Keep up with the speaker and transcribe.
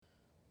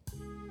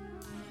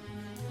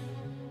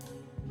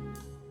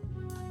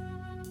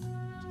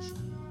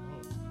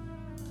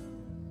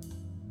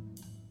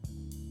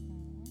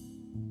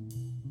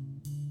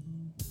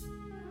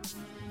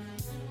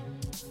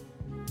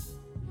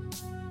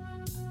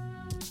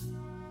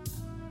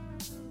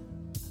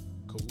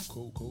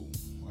Cool.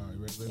 All right,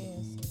 ready, baby?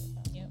 Yes.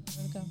 Yep,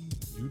 ready to go.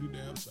 You the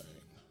damn thing.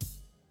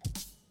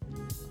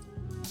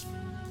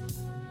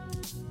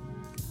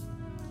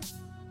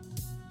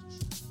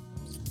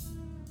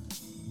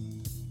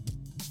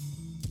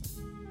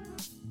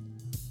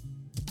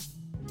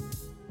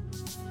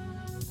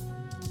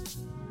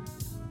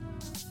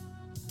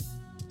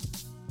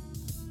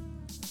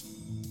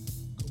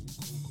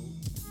 Cool.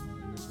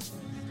 All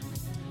right, ready,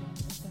 baby? You the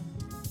damn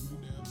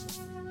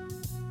thing.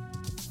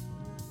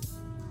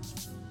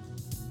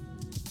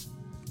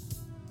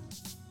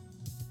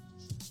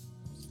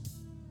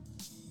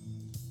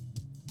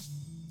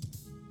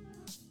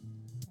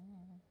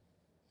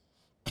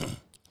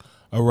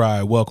 All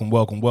right, welcome to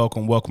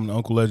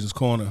Uncle Legend's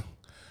Corner.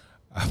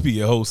 I'll be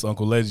your host,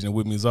 Uncle Legend, and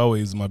with me as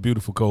always is my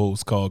beautiful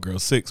co-host, Called Girl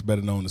 6,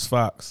 better known as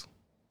Fox.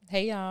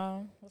 Hey,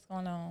 y'all. What's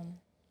going on?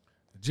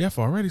 Jeff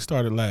already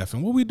started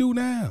laughing. What we do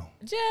now?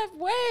 Jeff,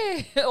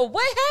 wait.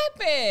 What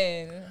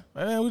happened?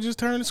 Man, we just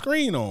turned the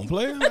screen on,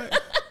 player.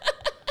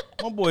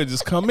 My boy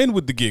just come in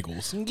with the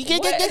giggles.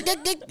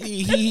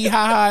 He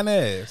ha and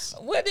ass.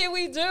 What did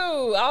we do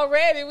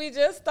already? We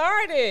just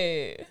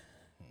started.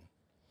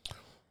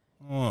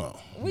 Oh,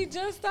 We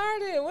just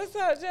started. What's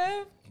up,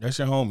 Jeff? that's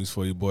your homies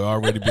for you, boy.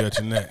 Already be at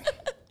your neck.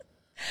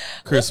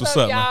 Chris, what's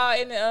up, man? y'all?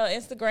 In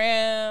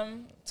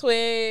Instagram,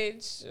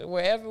 Twitch,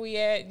 wherever we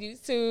at,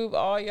 YouTube,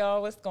 all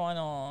y'all, what's going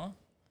on?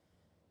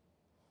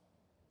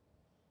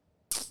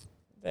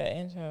 That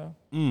intro.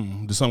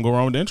 Did something go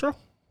wrong with the intro?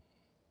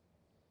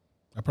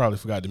 I probably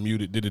forgot to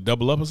mute it. Did it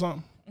double up or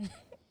something?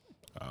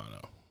 I don't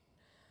know.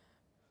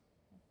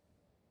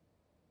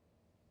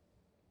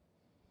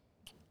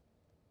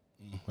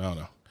 I don't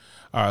know.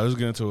 All right, let's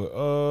get into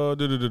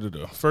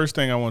it. First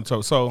thing I want to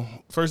talk. So,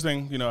 first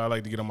thing, I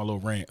like to get on my little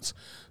rants.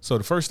 So,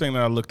 the first thing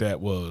that I looked at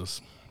was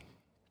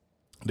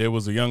there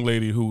was a young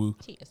lady who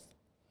Cheers.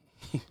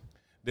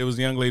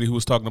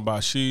 was talking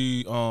about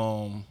she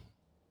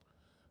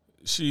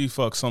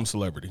fucked some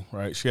celebrity,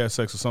 right? She had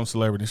sex with some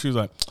celebrity. She was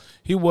like,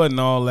 he wasn't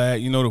all that.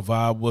 The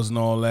vibe wasn't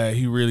all that.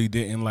 He really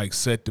didn't like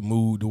set the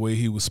mood the way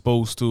he was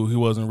supposed to. He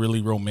wasn't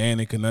really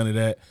romantic and none of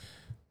that.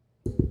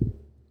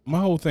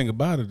 My whole thing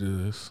about it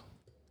is,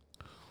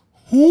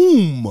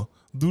 whom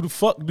the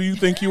fuck do you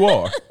think you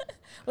are?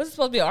 Was it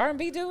supposed to be an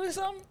R&B dude or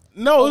something?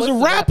 No, it's a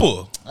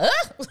rapper.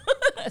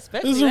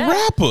 Especially It's a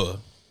that. rapper.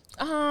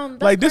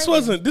 That's This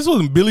crazy.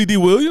 wasn't Billy D.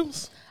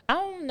 Williams. I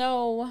don't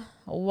know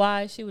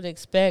why she would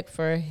expect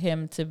for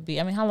him to be.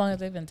 I mean, how long have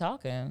they been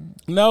talking?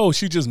 No,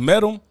 she just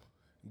met him,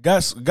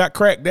 got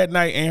cracked that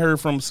night, ain't heard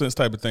from him since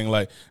type of thing.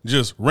 Like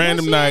just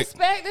random What she night.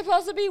 expect it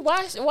supposed to be?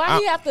 Why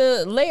he have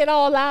to lay it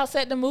all out,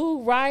 set the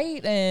mood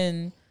right,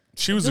 and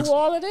She was do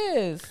all of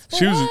this? For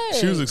she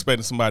what? was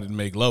expecting somebody to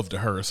make love to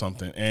her or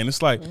something, and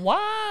it's like,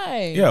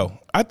 Why? yo,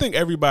 I think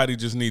everybody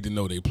just need to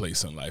know their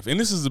place in life. And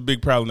this is a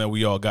big problem that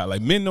we all got.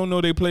 Like, men don't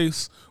know their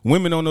place,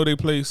 women don't know their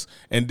place.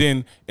 And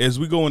then as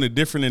we go into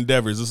different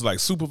endeavors, it's like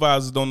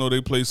supervisors don't know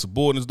their place,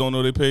 subordinates don't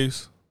know their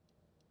place.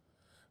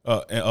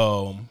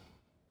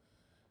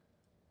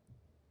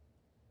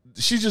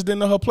 She just didn't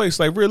know her place.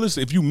 Like,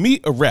 realistically, if you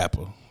meet a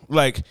rapper,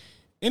 like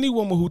any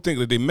woman who think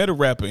that they met a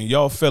rapper and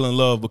y'all fell in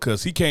love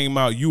because he came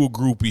out, you a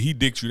groupie, he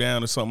dicked you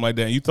down or something like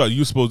that, and you thought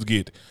you were supposed to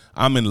get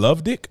I'm in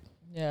love dick.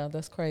 Yeah,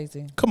 that's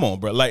crazy. Come on,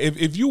 bro. Like,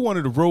 if you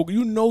wanted a rogue,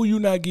 you're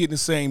not getting the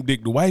same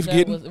dick the wife That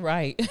getting. was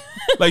right.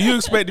 Like, you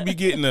expect to be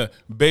getting a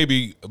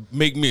baby,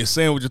 make me a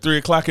sandwich at 3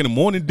 o'clock in the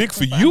morning dick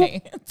for you?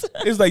 Right.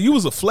 It's like you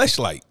was a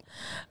fleshlight.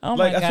 Oh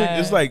Like, my God. I think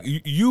it's like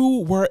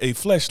you were a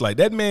fleshlight.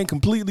 That man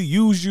completely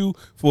used you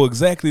for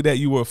exactly that.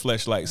 You were a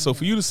fleshlight. So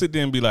for you to sit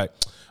there and be like,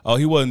 oh,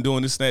 he wasn't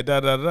doing this and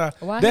that, da.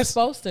 Why he That's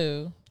supposed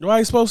to? why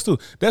he's supposed to.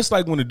 That's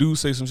like when the dude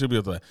say some shit, be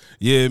like,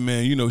 yeah,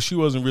 man, she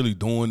wasn't really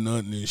doing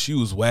nothing, and she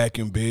was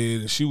whacking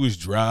bed, and she was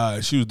dry,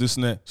 and she was this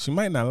and that. She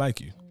might not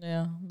like you.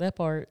 Yeah, that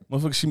part.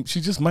 Motherfucker,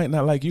 she just might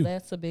not like you.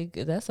 That's a big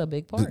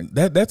part.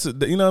 That's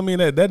you know what I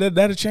mean?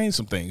 That'll change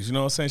some things. You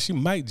know what I'm saying? She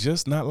might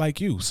just not like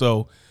you.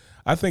 So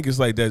I think it's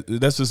like that.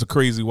 That's just a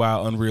crazy,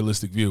 wild,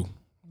 unrealistic view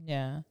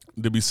Yeah.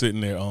 to be sitting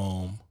there.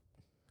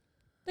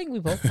 I think we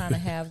both kind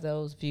of have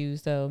those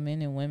views, though,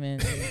 men and women,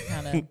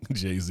 kind of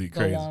Jay-Z go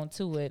crazy. on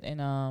to it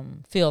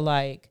and feel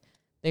like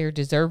they're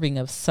deserving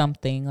of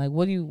something. Like,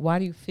 why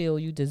do you feel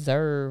you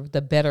deserve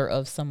the better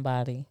of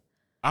somebody?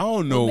 I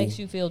don't know. What makes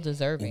you feel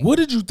deserving? What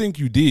did you think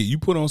you did? You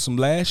put on some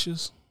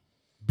lashes,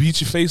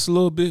 beat your face a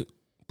little bit,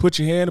 put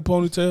your hair in a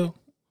ponytail.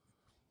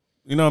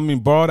 You know what I mean?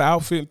 Borrow the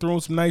outfit and throw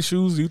on some nice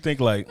shoes. You think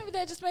like, Maybe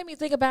that just made me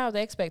think about the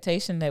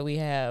expectation that we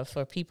have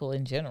for people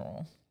in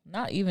general.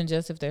 Not even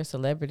just if they're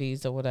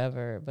celebrities or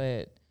whatever,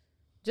 but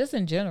just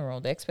in general,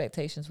 the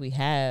expectations we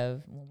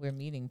have when we're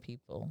meeting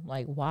people.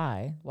 Like,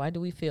 why? Why do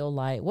we feel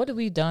like, what have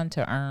we done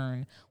to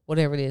earn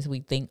whatever it is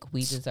we think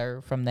we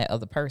deserve from that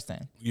other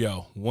person?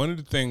 yo, one of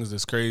the things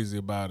that's crazy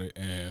about it,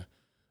 and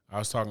I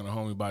was talking to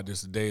homie about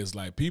this today, is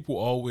like people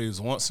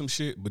always want some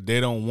shit, but they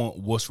don't want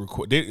what's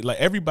required. Like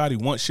everybody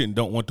wants shit and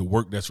don't want the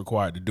work that's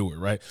required to do it,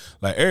 right?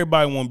 Like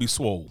everybody want to be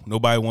swole.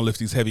 Nobody want to lift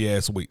these heavy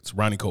ass weights.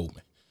 Ronnie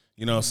Coleman.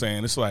 You know what I'm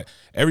saying? It's like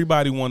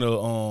everybody want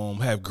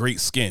to have great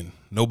skin.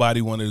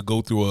 Nobody want to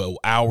go through an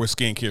hour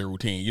skincare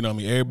routine. You know what I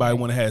mean? Everybody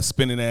want to have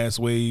spinning ass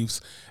waves,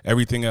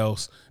 everything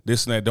else,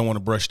 this and that, don't want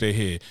to brush their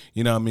hair.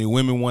 You know what I mean?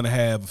 Women want to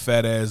have a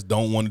fat ass,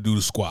 don't want to do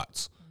the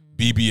squats.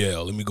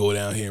 BBL, let me go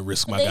down here and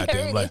risk my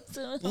goddamn life.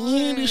 They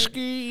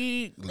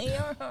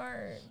are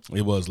hard.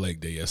 It was leg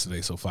day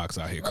yesterday, so Fox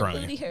out here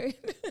crying. Booty hurt.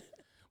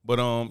 But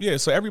yeah,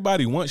 so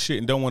everybody wants shit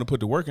and don't want to put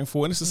the work in for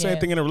it. And it's the same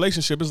thing in a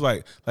relationship. It's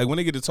like when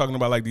they get to talking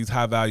about like these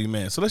high value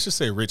men. So let's just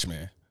say rich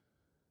man.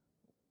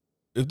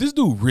 If this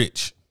dude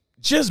rich,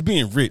 just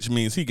being rich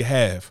means he could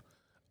have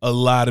a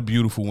lot of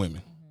beautiful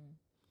women.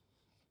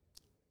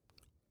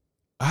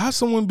 How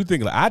someone be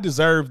thinking like, I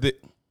deserve that?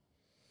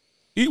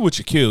 Eat what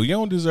you kill. You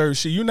don't deserve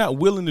shit. You're not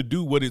willing to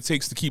do what it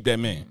takes to keep that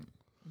man.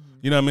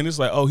 You know what I mean? It's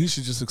like, oh, he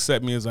should just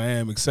accept me as I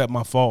am, accept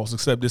my faults,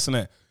 accept this and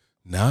that.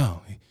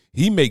 No,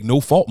 he make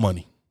no fault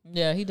money.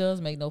 Yeah, he does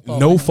make no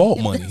fault. No fault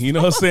money. You know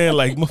what I'm saying?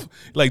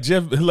 Like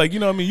Jeff, like, you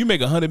know what I mean? You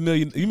make $100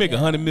 million, you make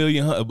 $100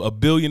 million, $1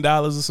 billion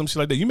or some shit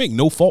like that. You make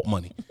no fault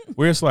money.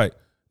 Where it's like,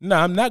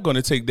 nah, I'm not going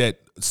to take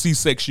that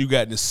C-section you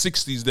got in the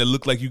 60s that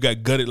look like you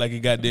got gutted like a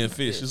goddamn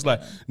fish. It's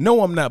like,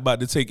 no, I'm not about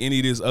to take any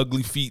of this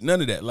ugly feet,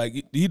 none of that.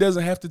 Like, he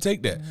doesn't have to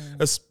take that.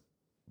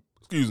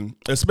 Excuse me.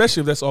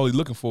 Especially if that's all he's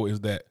looking for is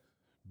that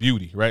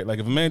beauty, right? Like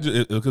if a man,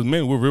 because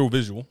men, we're real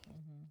visual.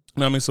 You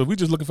know what I mean? So if we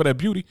just looking for that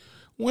beauty,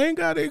 we ain't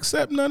got to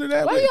accept none of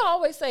that. Why do you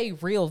always say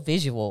real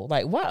visual?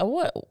 Like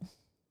what?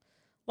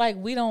 Like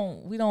we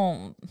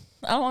don't.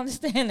 I don't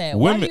understand that.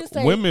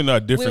 Women are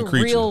different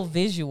creatures. Real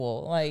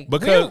visual, like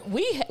because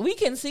we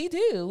can see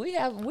too.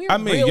 I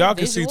mean, y'all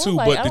can see too,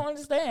 like, but I don't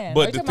understand.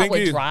 But the thing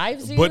is,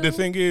 drives you? But the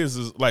thing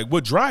is like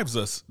what drives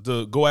us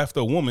to go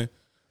after a woman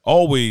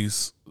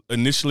always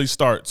initially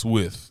starts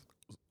with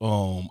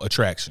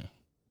attraction.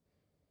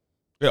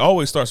 It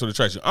always starts with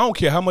attraction. I don't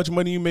care how much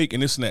money you make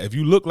and this and that. If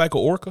you look like an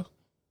orca,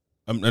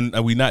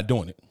 we not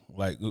doing it.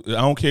 Like,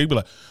 I don't care. You be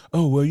like,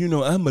 oh, well, you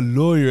know, I'm a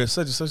lawyer at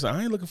such and such.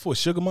 I ain't looking for a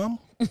sugar mama.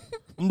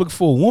 I'm looking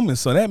for a woman.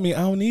 So that means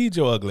I don't need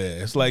your ugly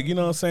ass. Like, you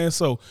know what I'm saying?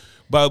 So,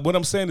 but what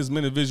I'm saying is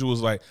men and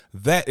visuals, like,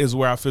 that is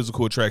where our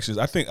physical attraction is.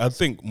 I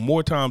think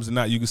more times than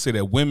not, you can say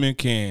that women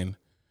can,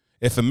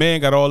 if a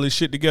man got all this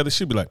shit together,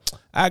 she'd be like,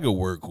 I could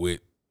work with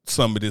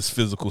some of this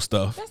physical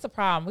stuff. That's the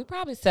problem. We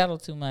probably settle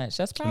too much.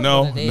 That's probably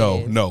what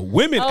it is. No.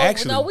 Women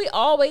actually. No, we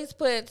always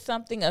put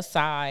something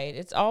aside.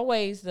 It's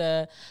always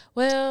in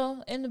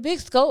the big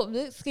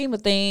scheme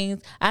of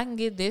things, I can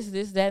get this,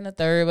 that, and the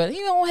third, but he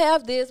don't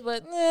have this,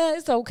 but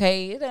it's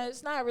okay.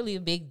 It's not really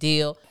a big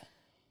deal.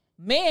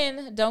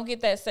 Men don't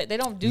get that. They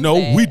don't do that. No,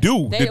 we do.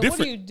 What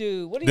do you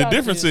do? What do the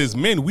difference is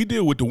men, we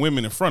deal with the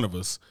women in front of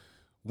us.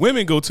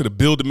 Women go to the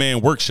Build a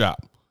Man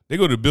workshop. They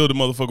go to Build a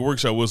Motherfucker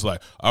workshop where it's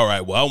like, all right,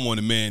 well, I want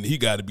a man. He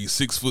got to be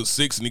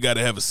 6'6" and he got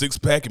to have a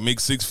 6-pack and make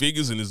 6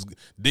 figures and his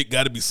dick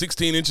got to be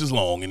 16 inches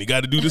long and he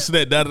got to do this and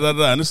that, da da da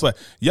da. And it's like,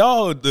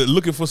 y'all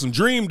looking for some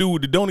dream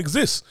dude that don't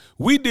exist.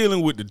 We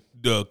dealing with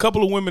the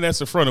couple of women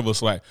that's in front of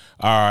us. Like,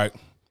 all right,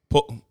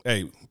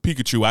 hey,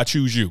 Pikachu, I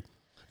choose you.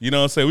 You know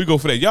what I'm saying? We go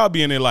for that. Y'all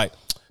be in there like,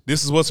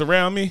 this is what's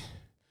around me.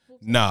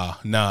 Nah,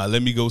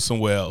 let me go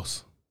somewhere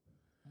else.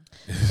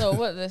 So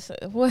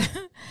what?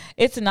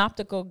 It's an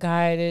optical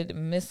guided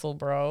missile,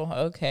 bro.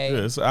 Okay.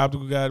 Yeah, it's an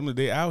optical guided.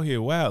 They out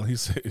here wild. He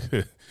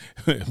said,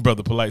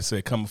 Brother Polite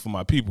said, coming for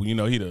my people. You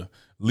know, he the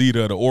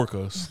leader of the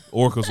orcas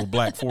with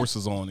black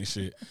forces on and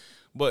shit.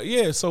 But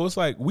yeah, so it's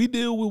like we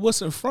deal with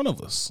what's in front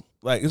of us.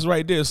 Like it's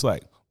right there. It's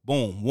like,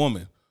 boom,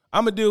 woman.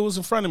 I'ma deal with what's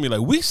in front of me.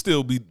 Like we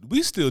still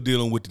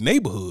dealing with the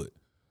neighborhood.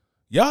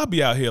 Y'all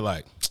be out here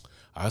like,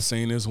 I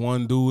seen this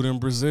one dude in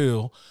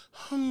Brazil.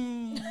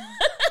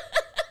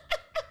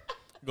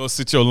 Go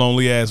sit your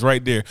lonely ass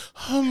right there.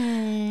 I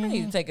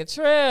need to take a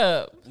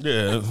trip.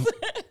 Yeah.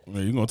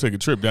 You're going to take a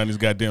trip down these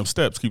goddamn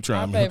steps. Keep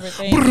trying. My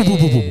favorite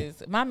thing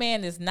is my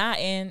man is not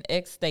in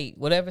X state,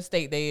 whatever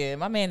state they in.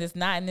 My man is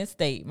not in this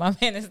state. My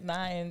man is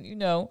not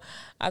in,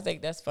 I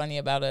think that's funny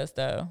about us,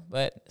 though.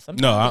 But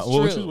sometimes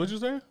it's true. What you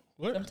say?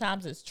 What?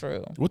 Sometimes it's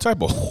true. What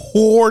type of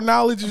whore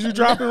knowledge is you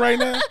dropping right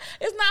now?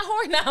 It's not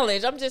whore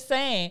knowledge. I'm just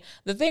saying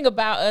the thing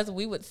about us,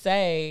 we would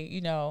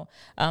say,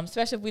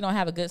 especially if we don't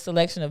have a good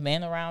selection of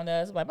men around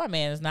us. Like my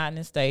man is not in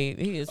this state.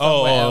 He is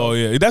somewhere else. Oh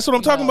yeah, that's what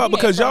I'm talking about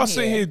because y'all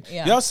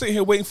sitting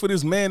here waiting for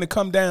this man to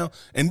come down,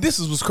 and this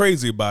is what's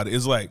crazy about it.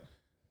 It's like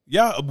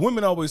y'all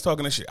women always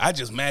talking that shit. I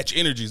just match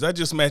energies.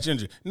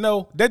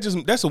 No,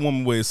 that's a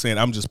woman way of saying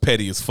I'm just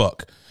petty as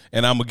fuck.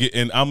 And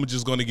I'm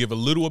just gonna give a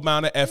little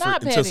amount of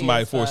effort until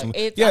somebody forces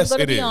me. Yes, I'm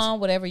gonna it be is. on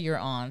whatever you're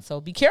on.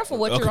 So be careful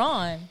what you're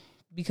on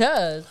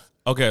because.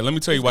 Okay, let me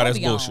tell you why that's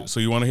bullshit. So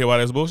you want to hear why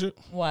that's bullshit?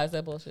 Why is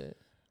that bullshit?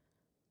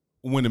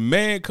 When a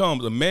man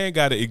comes, a man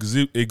got to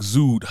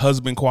exude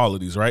husband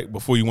qualities, right?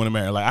 Before you want to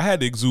marry. Like I had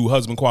to exude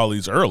husband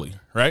qualities early,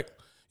 right?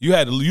 You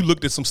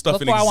looked at some stuff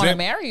before I want to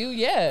marry you,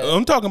 yeah.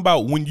 I'm talking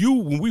about when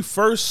we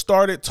first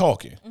started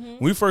talking. Mm-hmm. When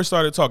we first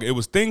started talking, it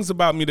was things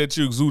about me that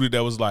you exuded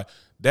that was like,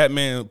 That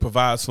man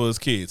provides for his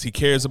kids. He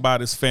cares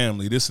about his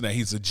family, this and that.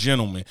 He's a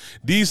gentleman.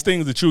 These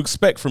things that you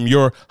expect from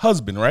your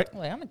husband, right?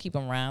 Well, I'm going to keep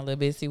him around a little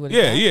bit, see what he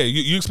Yeah, does. yeah.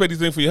 You expect these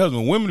things for your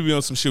husband. Women to be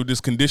on some shit with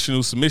this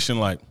conditional submission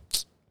like,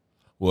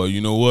 well, you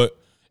know what?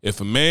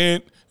 If a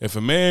man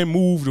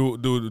moved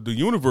the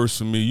universe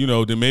for me,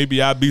 then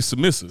maybe I'd be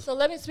submissive. So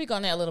let me speak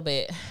on that a little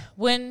bit.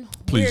 When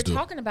Please we're do.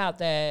 talking about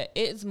that,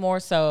 it's more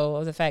so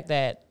of the fact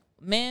that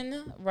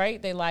men, right,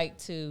 they like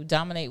to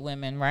dominate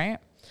women, right?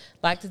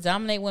 Like to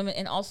dominate women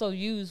and also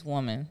use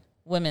women.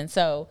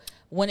 So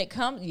when it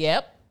comes,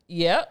 yep.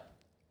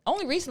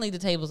 Only recently the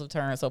tables have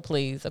turned, so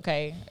please,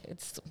 okay?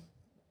 It's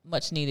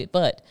much needed.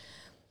 But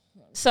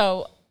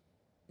so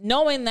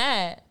knowing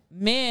that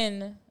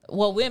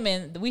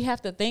women, we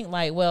have to think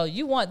like, well,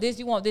 you want this,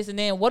 and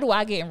then what do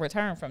I get in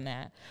return from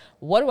that?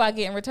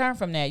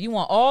 You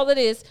want all of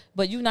this,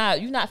 but you're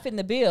not fitting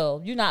the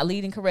bill. You're not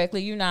leading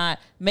correctly. You're not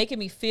making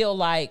me feel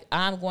like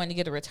I'm going to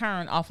get a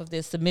return off of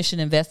this submission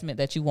investment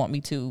that you want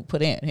me to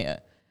put in here.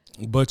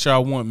 But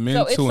y'all want men to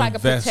invest. So it's like a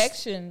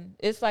protection.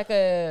 It's like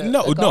a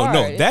No.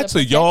 guard. That's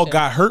a y'all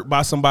got hurt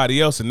by somebody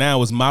else, and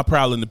now it's my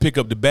problem to pick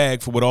up the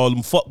bag for what all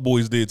them fuck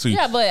boys did to you.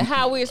 Yeah, but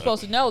how we're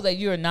supposed to know that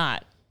you're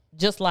not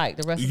just like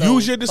the rest of Use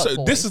those your fuck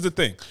boys? This is the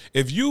thing.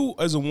 If you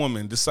as a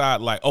woman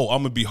decide like, oh,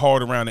 I'm gonna be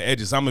hard around the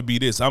edges, I'm gonna be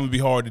this, I'm gonna be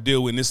hard to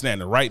deal with, and this and that,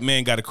 and the right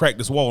man got to crack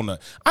this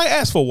walnut. I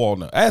asked for a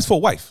walnut. I asked for a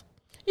wife.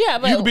 Yeah,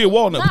 but You could be a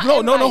walnut.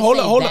 But no, hold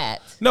up.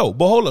 That. No,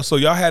 but hold up. So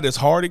y'all had this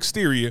hard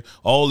exterior,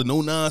 all the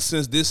no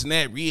nonsense, this and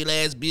that, real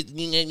ass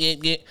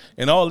bitch,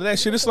 and all of that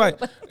shit. It's like,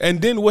 and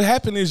then what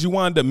happened is you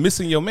wind up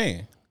missing your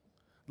man.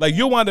 Like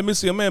you wind up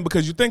missing your man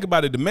because you think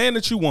about it. The man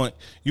that you want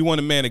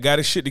a man that got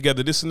his shit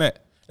together, this and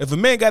that. If a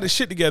man got his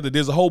shit together,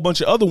 there's a whole bunch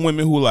of other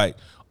women who are like,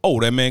 oh,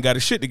 that man got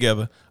his shit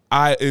together.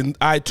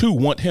 I too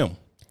want him.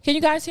 Can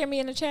you guys hear me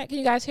in the chat? Can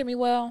you guys hear me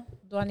well?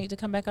 Do I need to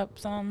come back up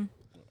some?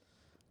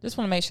 Just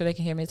want to make sure they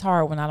can hear me. It's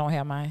hard when I don't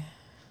have my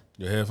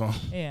Your headphone.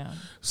 Yeah.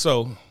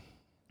 So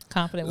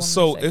confident woman.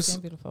 So sexy it's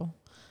and beautiful.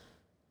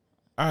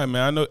 All right,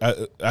 man. I know.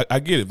 I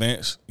get it,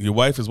 Vance. Your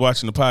wife is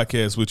watching the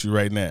podcast with you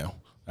right now.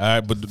 All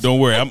right, but don't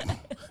worry. I'm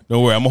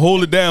gonna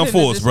hold it down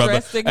for us,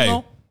 brother.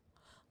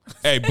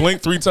 Hey,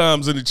 blink 3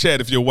 times in the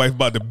chat if your wife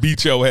about to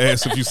beat your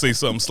ass if you say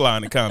something sly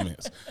in the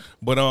comments.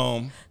 But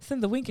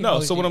send the winking. No.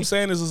 emoji. So what I'm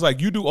saying is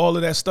like you do all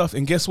of that stuff,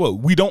 and guess what?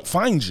 We don't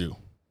find you.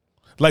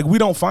 Like we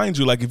don't find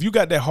you. Like if you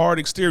got that hard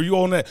exterior, you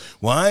on that.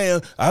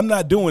 Well, I'm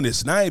not doing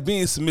this, and I ain't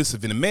being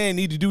submissive. And the man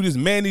need to do this,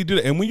 man need to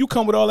do that. And when you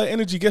come with all that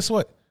energy, guess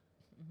what?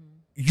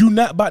 You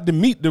not about to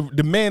meet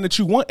the man that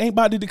you want. Ain't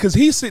about to, because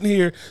he's sitting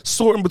here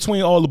sorting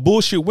between all the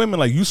bullshit women.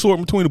 Like you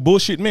sorting between the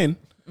bullshit men.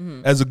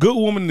 Mm-hmm. As a good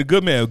woman and a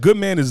good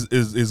man is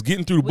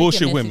getting through the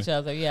bullshit women. Each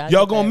other. Yeah,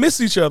 y'all gonna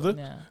miss each other.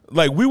 Yeah.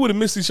 Like we would have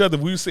missed each other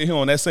if we sit here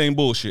on that same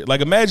bullshit.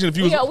 Like imagine if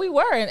you was, we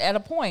were at a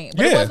point,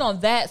 but it wasn't on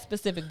that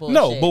specific bullshit.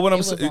 No, but what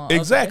I'm saying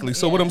exactly. Okay.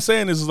 So what I'm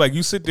saying is like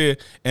you sit there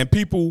and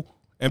people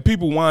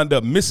wind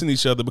up missing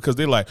each other because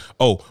they're like,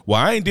 oh,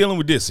 well, I ain't dealing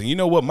with this, and you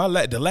know what,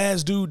 the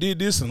last dude did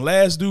this and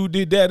last dude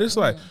did that. It's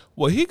like,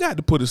 well, he got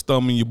to put his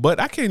thumb in your butt.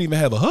 I can't even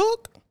have a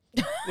hug.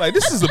 Like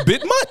this is a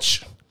bit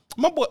much.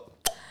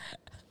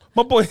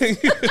 My boy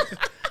hit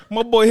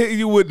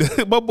you with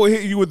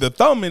the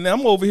thumb, and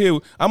I'm over here.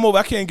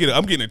 I can't get it.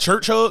 I'm getting a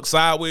church hug,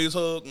 sideways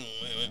hug.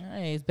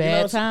 Hey, it's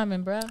bad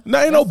timing, bro.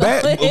 No, ain't no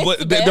bad.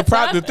 But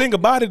the thing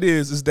about it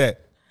is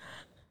that.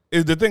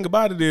 The thing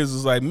about it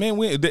is like, man,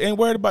 they ain't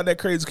worried about that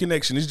crazy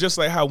connection. It's just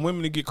like how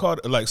women get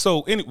caught. Like,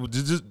 so anyway,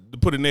 just to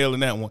put a nail in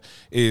that one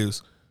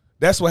is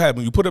that's what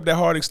happened. You put up that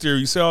hard exterior.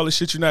 You say all this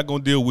shit you're not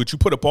going to deal with. You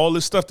put up all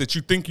this stuff that you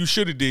think you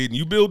should have did, and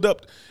you build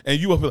up, and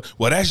you up.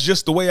 Well, that's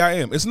just the way I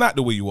am. It's not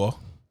the way you are.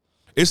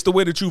 It's the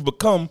way that you've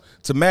become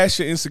to mask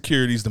your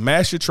insecurities, to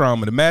mask your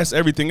trauma, to mask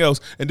everything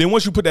else. And then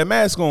once you put that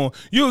mask on,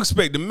 you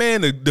expect the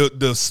man,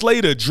 the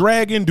slay, the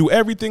dragon, do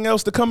everything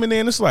else to come in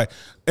there. And it's like,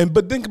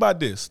 but think about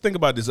this.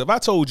 If I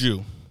told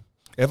you,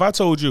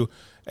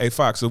 hey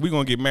Fox, if we're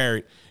gonna get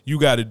married, you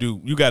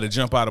gotta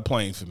jump out of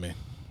plane for me.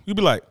 You'd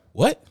be like,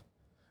 what?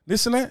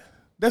 This and that?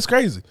 That's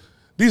crazy.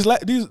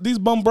 These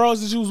bum bras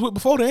that you was with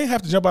before, they ain't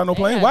have to jump out no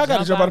plane. Why I got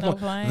to jump out no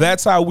plane?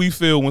 That's how we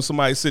feel when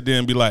somebody sit there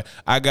and be like,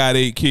 I got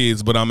 8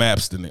 kids, but I'm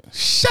abstinent.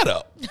 Shut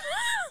up.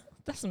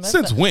 That's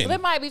Since when? Well,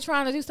 they might be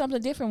trying to do something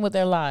different with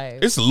their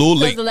lives. It's a little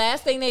late. The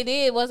last thing they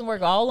did wasn't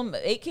working. All them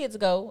 8 kids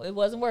ago, it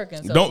wasn't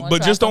working. So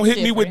don't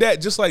hit me with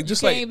that. Just like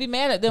can't be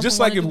mad at them. Just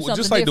like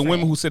the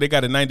women who said they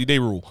got a 90-day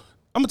rule.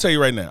 I'm gonna tell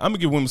you right now. I'm gonna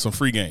give women some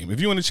free game.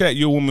 If you in the chat,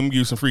 you're a woman. I'm gonna give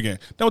you some free game.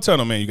 Don't tell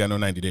no man you got no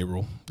 90-day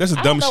rule. That's the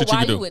dumbest shit you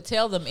can do. Why you would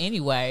tell them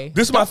anyway?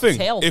 This is my thing.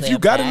 If you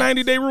got a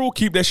 90-day rule,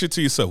 keep that shit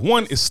to yourself.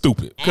 One is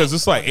stupid because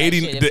it's like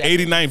the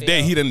 89th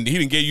day. He didn't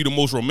give you the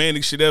most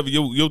romantic shit ever.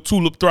 Your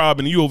tulip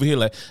throbbing, and you over here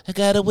like, I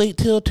gotta wait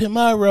till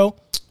tomorrow.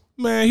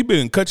 Man, he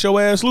been cut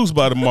your ass loose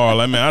by tomorrow.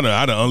 Like, man,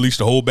 I done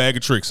unleashed a whole bag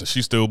of tricks, and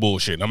she's still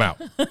bullshitting. I'm out.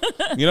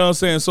 You know what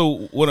I'm saying?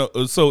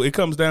 So it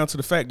comes down to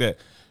the fact that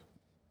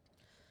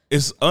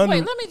it's Wait,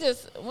 let me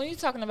just, when you're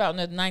talking about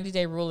the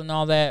 90-day rule and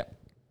all that,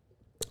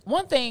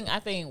 One thing I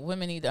think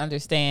women need to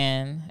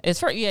understand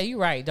is you're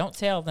right. Don't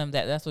tell them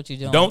that that's what you're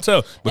doing. Don't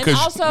tell, because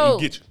also,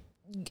 you get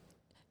you.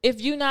 If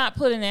you're not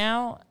putting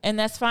out, and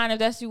that's fine. If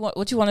that's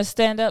what you want to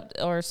stand up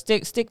or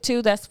stick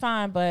to, that's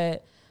fine.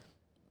 But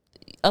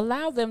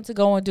allow them to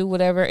go and do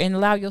whatever, and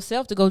allow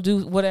yourself to go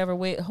do whatever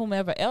with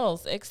whomever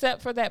else,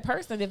 except for that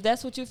person. If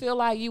that's what you feel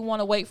like you want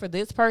to wait for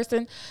this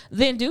person,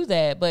 then do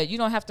that. But you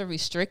don't have to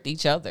restrict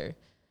each other.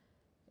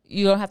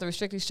 You don't have to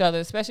restrict each other,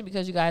 especially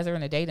because you guys are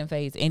in a dating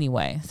phase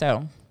anyway.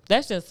 So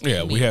that's just me.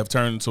 We have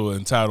turned into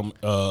an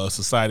entitlement,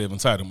 society of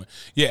entitlement.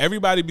 Yeah,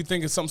 everybody be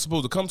thinking something's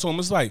supposed to come to them.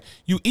 It's like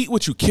you eat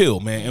what you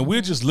kill, man. And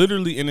we're just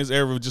literally in this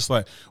era of just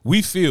like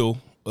we feel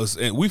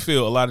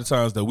a lot of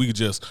times that we could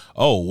just,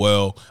 oh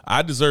well,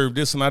 I deserve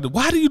this and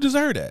why do you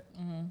deserve that?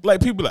 Like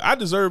people like, I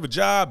deserve a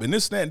job and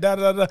this and that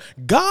and da da da.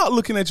 God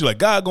looking at you like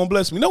God gonna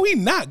bless me. No, he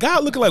not.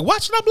 God looking like, why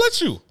should I bless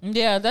you?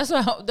 Yeah, that's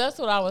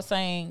what I was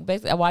saying.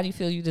 Basically, why do you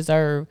feel you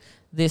deserve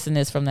this and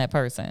this from that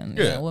person?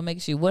 Yeah. You know, what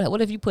makes you?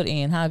 What have you put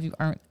in? How have you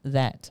earned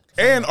that?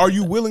 And are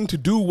you willing to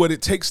do what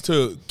it takes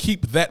to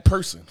keep that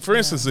person? For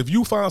instance, if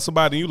you find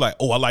somebody and you like,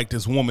 oh, I like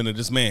this woman or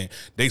this man,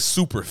 they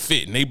super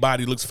fit and their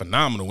body looks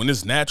phenomenal and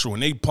it's natural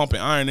and they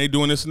pumping iron, they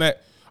doing this and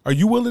that. Are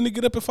you willing to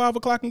get up at 5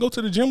 o'clock and go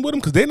to the gym with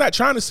them? Because they're not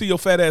trying to see your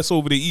fat ass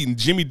over there eating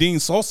Jimmy Dean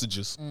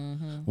sausages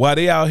while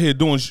they out here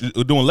doing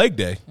leg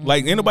day.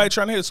 Like, ain't nobody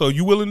trying to hit it. So are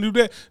you willing to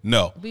do that?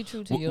 No. Be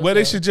true to yourself. Well,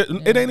 they should just,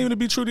 it ain't even to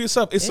be true to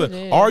yourself. It's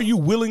are you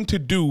willing to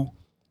do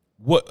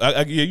what?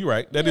 Yeah, you're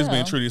right. That is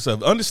being true to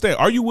yourself. Understand,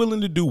 are you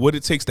willing to do what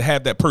it takes to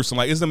have that person?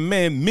 Like, as a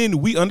man, men,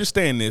 we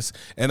understand this.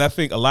 And I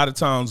think a lot of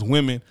times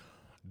women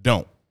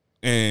don't.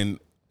 And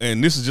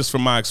this is just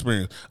from my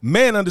experience.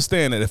 Men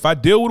understand that if I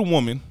deal with a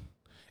woman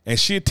and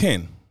she a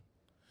 10,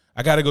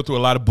 I got to go through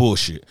a lot of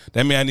bullshit.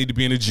 That means I need to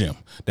be in the gym.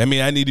 That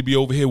means I need to be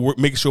over here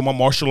making sure my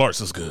martial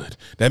arts is good.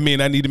 That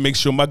means I need to make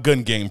sure my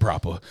gun game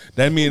proper.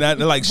 That means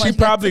she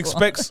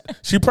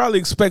probably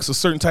expects a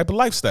certain type of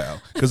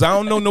lifestyle. Because I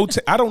don't know no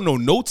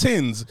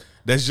 10s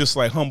that's just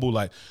like humble,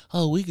 like,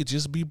 oh, we could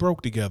just be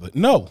broke together.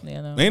 No,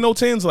 ain't no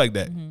 10s like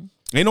that.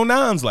 Ain't no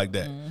 9s like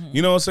that.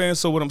 You know what I'm saying?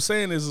 So what I'm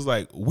saying is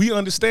like, we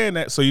understand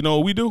that. So you know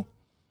what we do?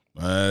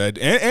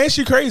 And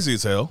she crazy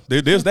as hell.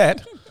 There's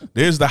that.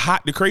 There's the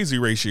hot to crazy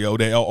ratio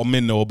that all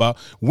men know about.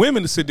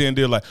 Women to sit there and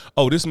they're like,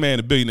 oh, this man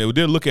a billionaire.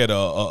 They'll look at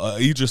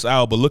Idris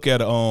Elba, look at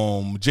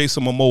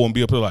Jason Momoa and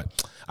be up there like,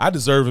 I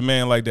deserve a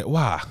man like that.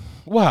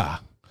 Why?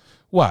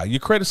 Your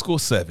credit score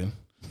 7.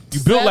 You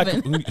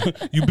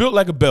built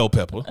like a bell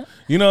pepper.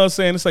 You know what I'm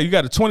saying? It's like you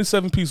got a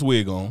 27-piece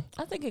wig on.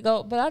 I think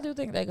but I do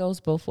think that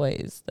goes both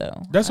ways,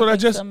 though. That's what I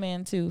just. Some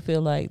men too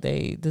feel like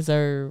they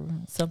deserve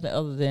something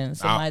other than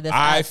somebody that's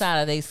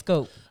outside of their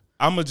scope.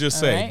 I'm gonna just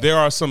say there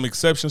are some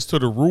exceptions to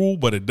the rule,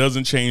 but it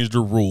doesn't change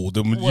the rule.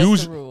 The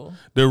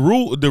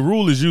rule? The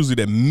rule is usually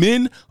that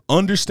men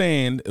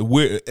understand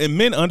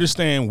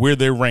where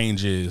their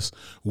range is.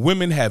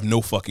 Women have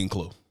no fucking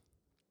clue.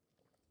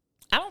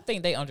 I don't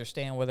think they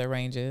understand where their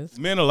range is.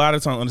 Men a lot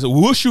of times understand.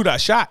 We'll shoot our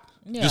shot,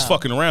 just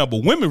fucking around.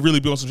 But women really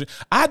be on some shit.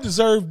 I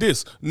deserve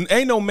this.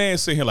 Ain't no man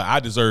sitting here like, I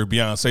deserve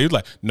Beyonce. He's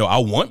like, no, I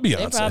want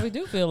Beyonce. They probably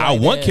do feel like I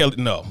want that. Kelly.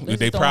 No,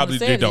 they probably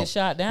don't.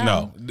 Shot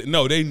down.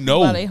 No, they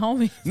know. They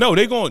homies. No,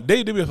 they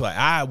be like,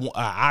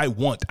 I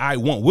want.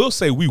 We'll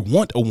say we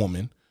want a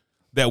woman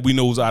that we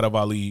know is out of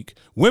our league.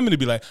 Women to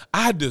be like,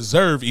 I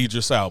deserve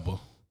Idris Elba.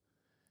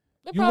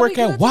 You work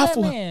at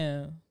Waffle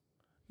House.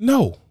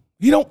 No,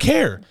 he don't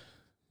care.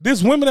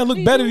 There's women that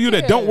look better than you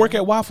that don't work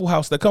at Waffle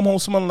House that come home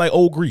smelling like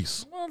old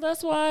grease. Well,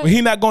 that's why. But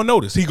he not gonna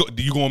notice. You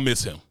gonna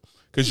miss him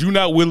because you're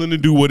not willing to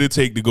do what it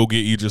take to go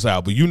get Idris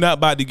Elba. You're not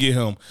about to get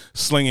him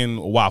slinging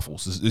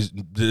waffles.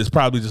 It's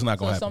probably just not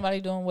gonna happen. Somebody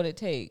doing what it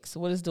takes.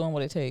 What is doing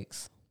what it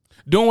takes?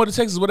 Doing what it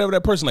takes is whatever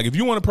that person like. If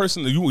you want a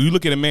person, you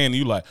look at a man and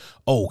you like,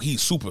 oh,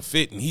 he's super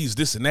fit and he's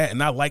this and that,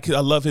 and I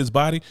love his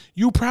body.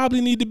 You probably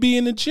need to be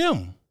in the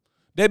gym.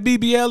 That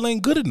BBL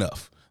ain't good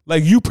enough.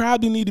 Like, you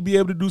probably need to be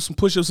able to do some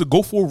push-ups or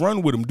go for a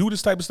run with him. Do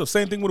this type of stuff.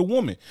 Same thing with a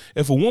woman.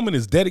 If a woman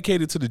is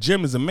dedicated to the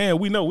gym as a man,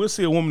 we'll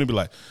see a woman and be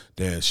like,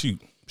 damn, she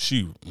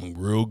in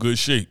real good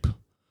shape.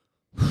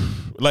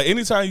 Like,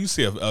 anytime you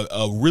see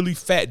a really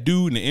fat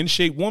dude and an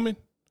in-shape woman,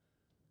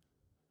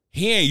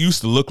 he ain't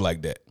used to look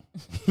like that.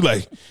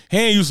 Like, he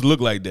ain't used to look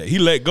like that. He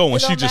let go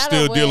and she just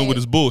still dealing with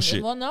his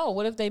bullshit. Well, no.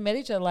 What if they met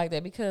each other like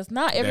that? Because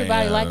not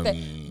everybody like that.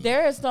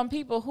 There are some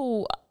people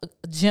who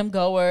gym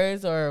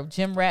goers or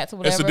gym rats or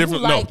whatever. It's a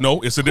different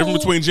it's a difference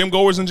between gym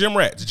goers and gym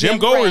rats. Gym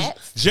goers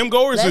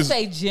let's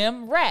say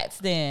gym rats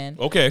then.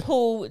 Okay.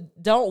 Who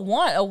don't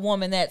want a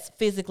woman that's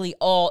physically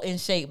all in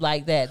shape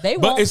like that. They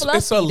want it's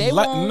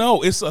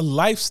a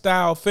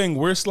lifestyle thing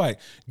where it's like,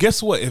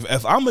 guess what?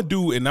 If I'm a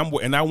dude and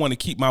I want to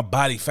keep my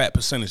body fat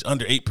percentage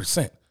under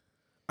 8%.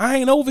 I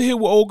ain't over here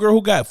with old girl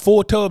who got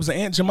 4 tubs of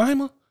Aunt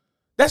Jemima.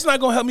 That's not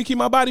gonna help me keep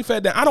my body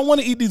fat down. I don't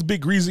want to eat these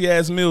big greasy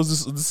ass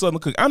meals. This Southern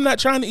cook. I'm not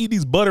trying to eat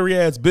these buttery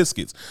ass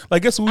biscuits.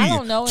 Like, guess what we eat? I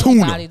don't know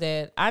anybody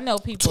that I know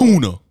people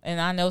tuna,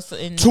 and I know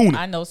tuna.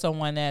 I know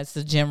someone that's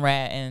a gym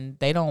rat, and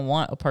they don't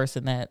want a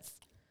person that's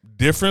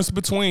difference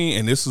between.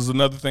 And this is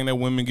another thing that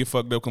women get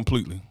fucked up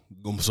completely.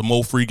 some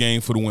more free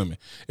game for the women.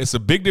 It's a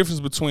big difference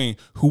between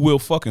who will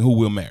fuck and who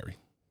will marry.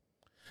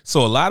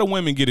 So a lot of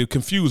women get it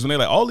confused when they're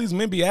like, all these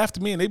men be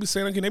after me and they be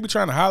saying, okay, they be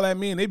trying to holler at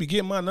me and they be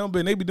getting my number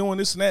and they be doing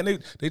this and that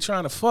and they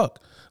trying to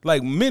fuck.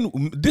 Like men,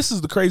 this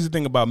is the crazy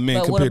thing about men.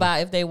 But what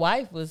about if their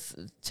wife was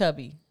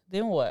chubby?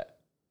 Then what?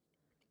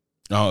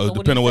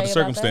 Depending on what the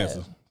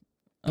circumstances.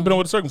 Depending on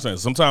what the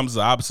circumstances. Sometimes it's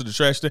the opposite of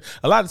trash.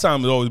 A lot of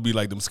times it always be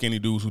like them skinny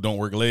dudes who don't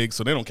work legs,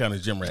 so they don't count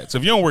as gym rats. So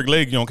if you don't work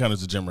legs, you don't count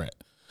as a gym rat.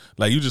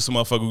 Like you just a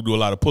motherfucker who do a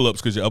lot of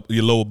pull-ups because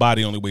your lower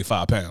body only weigh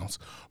 5 pounds.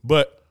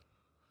 But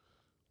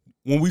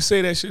when we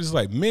say that shit, it's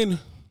like men,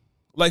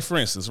 like for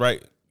instance,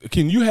 right?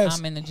 Can you have?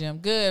 I'm in the gym.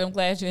 Good. I'm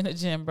glad you're in the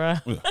gym, bro.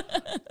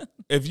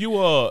 If you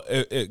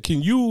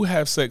can you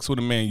have sex with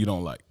a man you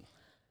don't like?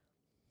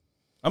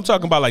 I'm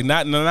talking about like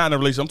not in a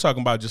relationship. I'm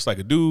talking about just like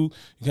a dude.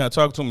 You kind of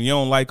talk to him, you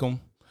don't like him,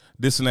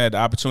 this and that. The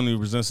opportunity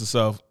presents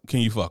itself. Can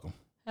you fuck him?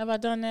 Have I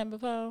done that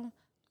before?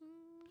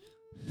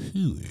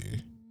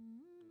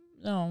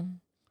 No.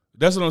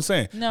 That's what I'm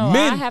saying. No,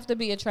 I have to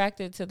be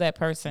attracted to that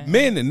person.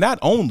 Men, not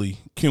only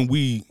can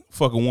we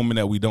fuck a woman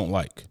that we don't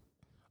like,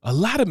 a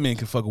lot of men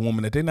can fuck a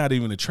woman that they're not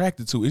even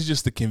attracted to. It's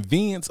just the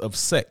convenience of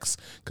sex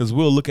because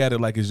we'll look at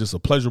it like it's just a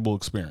pleasurable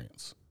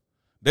experience.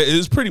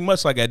 It's pretty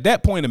much like at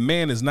that point, a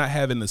man is not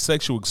having a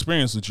sexual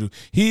experience with you.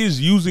 He is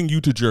using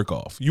you to jerk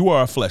off. You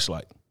are a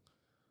fleshlight.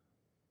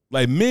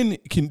 Like men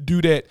can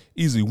do that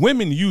easily.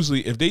 Women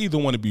usually, if they either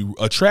want to be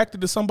attracted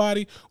to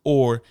somebody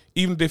or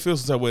even if they feel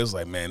some type of way, it's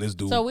like, man, this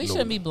dude. So we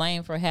shouldn't be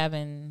blamed for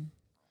having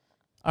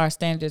our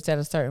standards at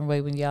a certain way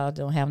when y'all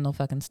don't have no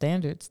fucking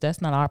standards. That's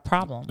not our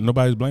problem.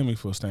 Nobody's blaming me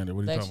for a standard.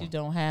 What are you talking about? That you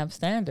don't have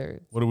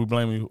standards. What are we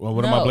blaming?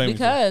 What am I blaming?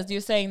 Because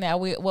you're saying that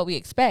what we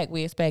expect.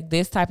 We expect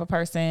this type of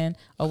person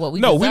or what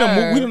we deserve.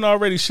 We done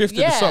already shifted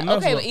to something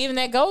else. Okay, but even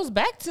that goes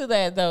back to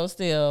that though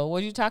still.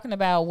 What you're talking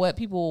about what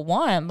people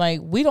want. Like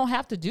we don't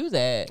have to do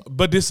that.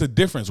 But there's a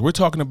difference. We're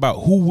talking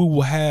about who we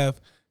will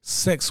have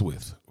sex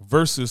with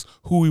versus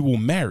who we will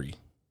marry.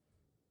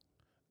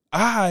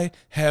 I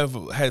have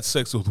had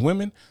sex with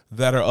women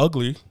that are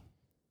ugly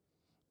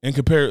in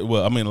comparison.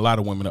 Well, I mean, a lot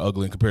of women are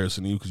ugly in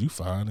comparison to you because you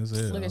fine as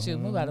hell. Look at you.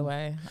 Move out of the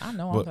way. I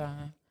know I'm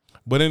fine.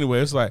 But anyway,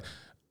 it's like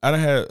I done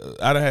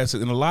had sex,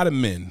 and a lot of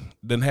men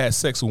done had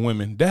sex with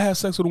women that have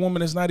sex with a woman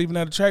that's not even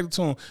that attracted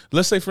to them.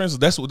 Let's say, for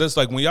instance, that's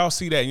like when y'all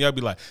see that and y'all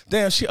be like,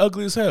 damn, she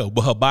ugly as hell,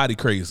 but her body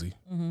crazy.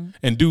 Mm-hmm.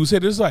 And dudes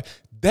said, it's like,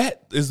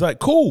 that is like,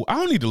 cool. I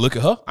don't need to look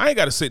at her. I ain't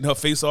got to sit in her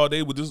face all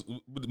day with this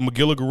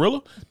Magilla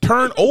gorilla.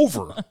 Turn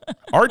over.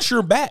 Arch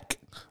your back.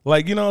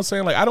 Like, you know what I'm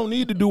saying? Like, I don't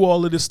need to do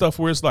all of this stuff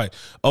where it's like,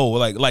 oh,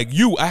 like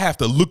you, I have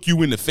to look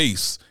you in the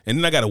face. And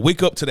then I got to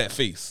wake up to that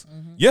face.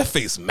 Mm-hmm. Your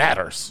face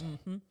matters.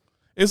 Mm-hmm.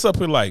 It's up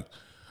here like,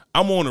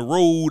 I'm on the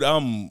road.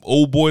 I'm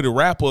old boy the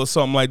rapper or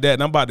something like that.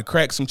 And I'm about to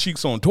crack some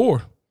cheeks on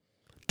tour.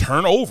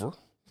 Turn over.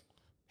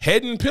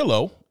 Head and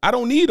pillow. I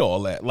don't need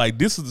all that. Like,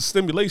 this is the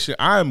stimulation.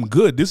 I'm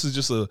good. This is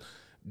just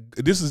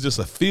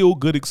a feel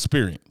good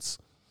experience.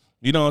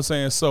 You know what I'm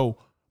saying? So,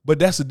 but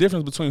that's the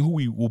difference between who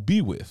we will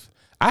be with.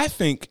 I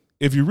think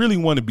if you really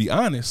want to be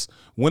honest,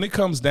 when it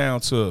comes down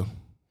to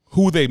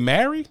who they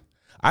marry,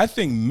 I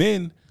think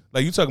men,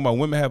 like you talking about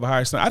women have a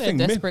higher standard. I think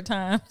desperate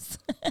times.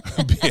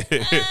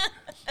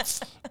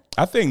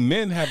 I think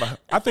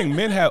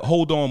men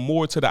hold on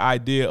more to the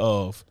idea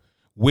of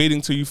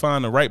waiting till you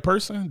find the right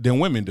person than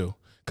women do.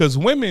 Because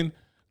men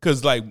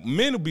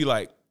will be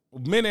like,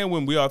 men and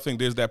women, we all think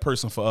there's that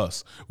person for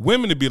us.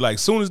 Women would be like,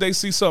 soon as they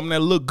see something that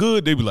look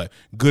good, they be like,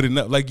 good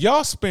enough. Like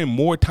y'all spend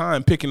more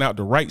time picking out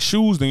the right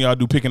shoes than y'all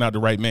do picking out the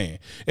right man.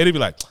 And they be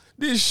like,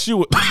 this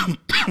shoe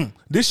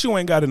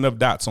ain't got enough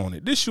dots on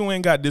it. This shoe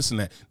ain't got this and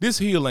that. This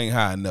heel ain't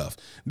high enough.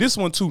 This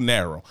one too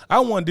narrow.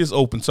 I want this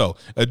open toe.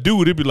 A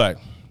dude, it'd be like,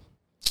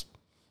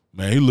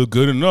 man, he look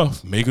good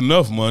enough, make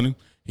enough money.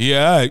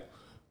 Yeah, all right.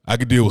 I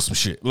could deal with some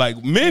shit.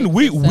 Like men,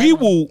 we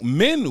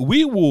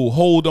will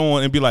hold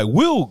on and be like,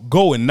 we'll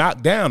go and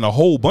knock down a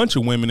whole bunch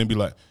of women and be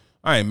like,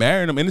 I ain't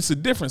marrying them. And it's a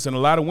difference. And a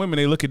lot of women,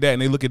 they look at that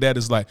and they look at that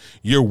as like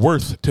your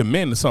worth to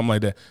men or something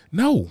like that.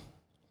 No,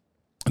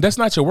 that's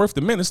not your worth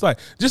to men. It's like,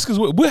 just because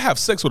we'll have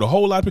sex with a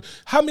whole lot of people.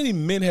 How many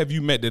men have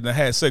you met that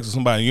had sex with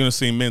somebody and you done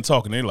seen men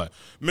talking? They're like,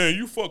 man,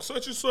 you fuck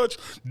such and such.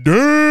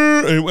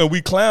 Damn. And we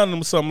clown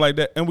them or something like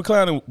that. And we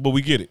clown them, but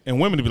we get it.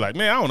 And women to be like,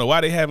 man, I don't know why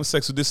they having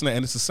sex with this and that.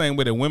 And it's the same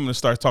way that women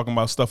start talking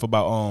about stuff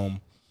about,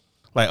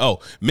 like, oh,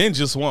 men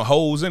just want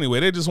hoes anyway.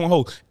 They just want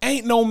hoes.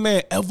 Ain't no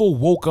man ever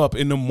woke up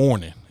in the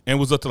morning and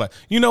was up to like,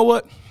 you know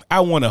what?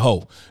 I want a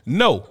hoe.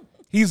 No.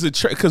 He's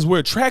because we're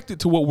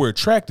attracted to what we're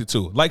attracted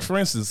to. Like, for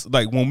instance,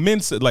 like when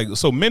men say, like,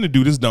 so men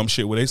do this dumb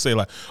shit where they say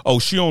like, oh,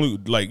 she only,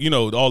 like, you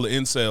know, all the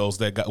incels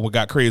that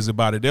got crazy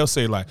about it. They'll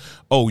say like,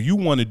 oh, you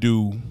want a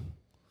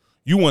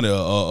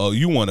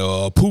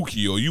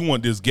Pookie, or you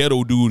want this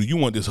ghetto dude, or you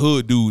want this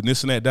hood dude, and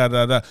this and that, da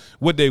da da.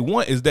 What they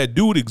want is that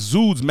dude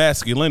exudes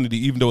masculinity,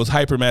 even though it's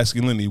hyper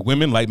masculinity.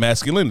 Women like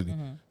masculinity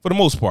for the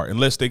most part,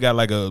 unless they got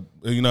like a,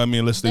 you know what I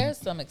mean? There's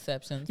some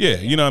exceptions. Yeah,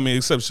 you know what I mean,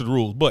 exceptions to the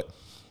rules, but.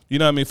 You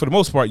know what I mean? For the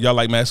most part, y'all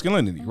like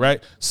masculinity,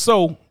 right?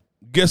 So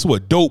guess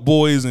what? Dope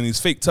boys and these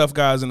fake tough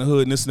guys in the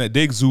hood and this and that,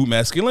 they exude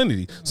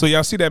masculinity. So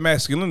y'all see that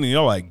masculinity,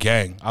 y'all like,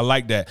 gang, I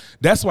like that.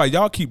 That's why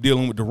y'all keep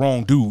dealing with the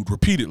wrong dude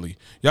repeatedly.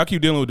 Y'all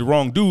keep dealing with the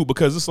wrong dude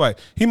because it's like,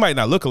 he might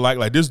not look alike.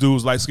 Like this dude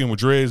was light skin with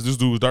dreads, this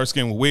dude was dark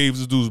skin with waves,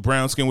 this dude was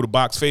brown skin with a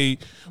box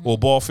fade or a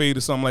ball fade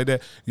or something like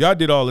that. Y'all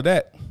did all of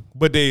that,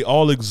 but they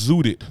all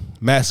exuded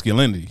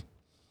masculinity.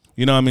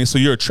 You know what I mean? So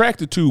you're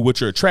attracted to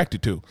what you're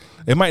attracted to.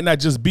 It might not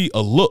just be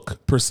a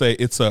look per se.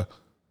 It's a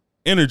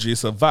energy.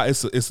 It's a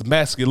vibe. It's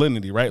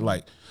masculinity, right?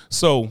 Like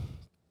so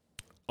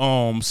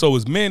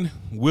as men,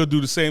 we'll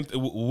do the same. We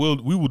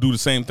will do the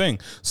same thing.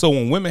 So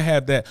when women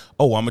have that,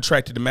 oh, I'm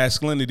attracted to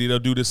masculinity, they'll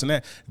do this and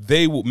that.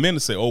 Men will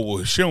say, oh,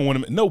 well, she don't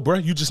want to. No, bro,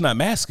 you just not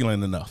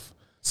masculine enough.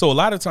 So a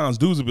lot of times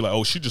dudes will be like,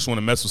 oh, she just want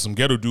to mess with some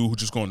ghetto dude who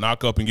just going to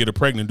knock up and get her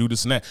pregnant, do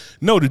this and that.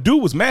 No, the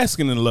dude was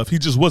masculine enough. He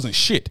just wasn't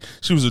shit.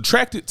 She was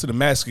attracted to the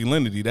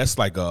masculinity. That's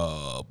like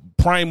a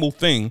primal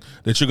thing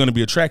that you're going to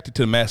be attracted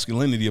to the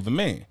masculinity of a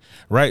man,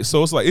 right?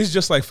 So it's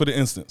just like, for the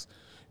instance,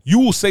 you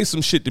will say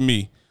some shit to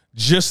me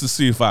just to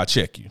see if I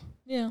check you.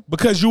 Yeah.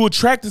 Because you're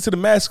attracted to the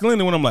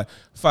masculinity when I'm like,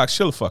 Fox,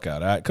 chill the fuck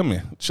out, all right? Come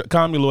here.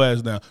 Calm your little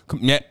ass down. Come,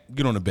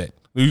 get on the bed.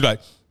 You're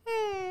like,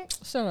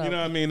 shut up. You know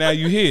what I mean? Now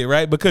you here,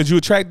 right? Because you're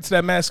attracted to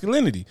that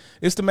masculinity.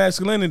 It's the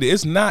masculinity.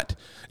 It's not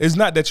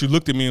that you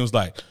looked at me and was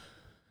like,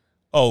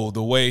 oh,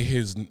 the way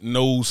his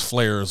nose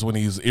flares when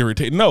he's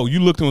irritated. No, you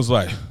looked and was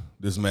like,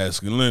 this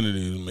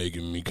masculinity is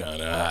making me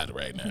kind of hot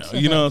right now.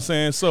 You know what I'm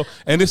saying? So,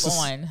 and it's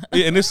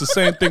the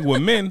same thing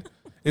with men.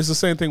 It's the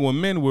same thing with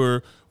men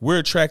where we're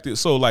attracted.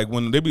 So like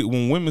when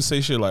women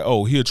say shit like,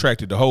 oh, he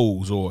attracted to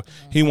hoes or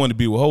he wanted to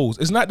be with hoes.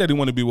 It's not that he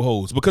wanted to be with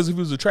hoes, because if he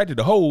was attracted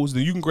to hoes,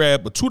 then you can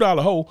grab a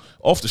 $2 hoe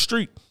off the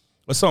street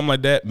or something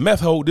like that, meth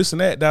hoe, this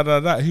and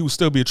that, he would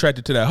still be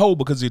attracted to that hoe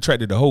because he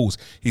attracted to hoes.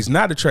 He's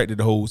not attracted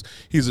to hoes.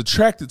 He's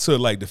attracted to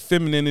like the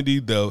femininity,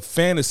 the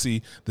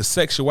fantasy, the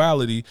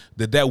sexuality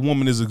that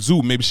woman is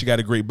exuding. Maybe she got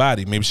a great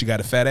body. Maybe she got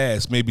a fat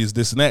ass. Maybe it's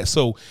this and that.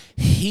 So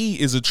he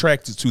is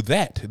attracted to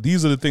that.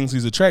 These are the things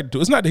he's attracted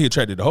to. It's not that he's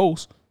attracted to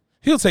hoes.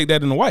 He'll take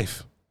that in a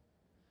wife.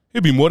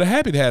 He'll be more than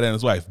happy to have that in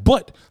his wife.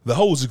 But the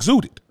hoes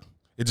exude it.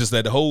 It's just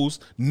that the hoes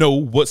know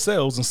what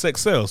sells and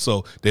sex sells.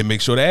 So they make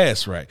sure the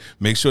ass right,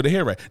 make sure the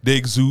hair right. They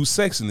exude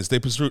sexiness. They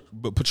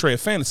portray a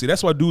fantasy.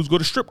 That's why dudes go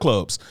to strip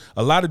clubs.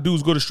 A lot of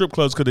dudes go to strip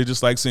clubs because they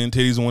just like seeing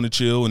titties and want to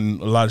chill.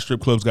 And a lot of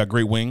strip clubs got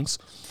great wings.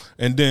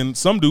 And then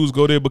some dudes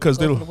go there because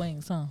they're the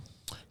wings, huh?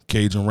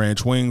 Cajun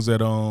Ranch wings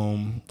at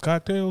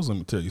Cocktails. Let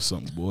me tell you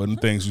something, boy. Them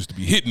things used to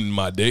be hitting in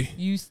my day.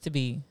 Used to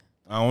be.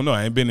 I don't know.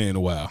 I ain't been there in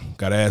a while.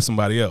 Got to ask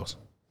somebody else.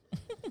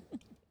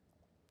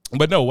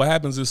 But no, what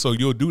happens is, so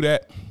you'll do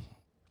that.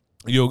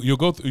 You'll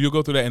go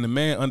through that, and the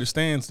man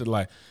understands that,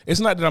 like, it's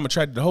not that I'm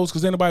attracted to hoes,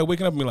 because anybody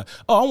waking up and be like,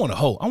 oh, I want a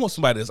hoe. I want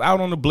somebody that's out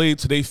on the blade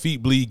till they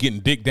feet bleed, getting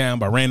dick down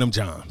by random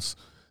Johns.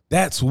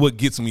 That's what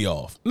gets me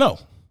off. No.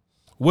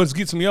 What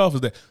gets me off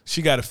is that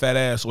she got a fat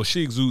ass, or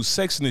she exudes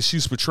sexiness.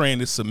 She's portraying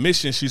this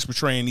submission. She's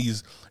portraying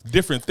these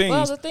different things,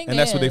 well, the thing and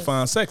that's what they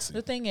find sexy.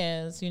 The thing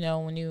is,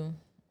 when you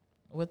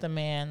with a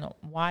man,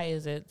 why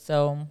is it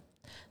so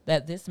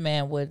that this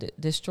man would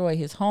destroy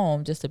his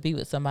home just to be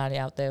with somebody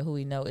out there who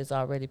he know is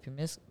already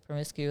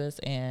promiscuous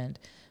and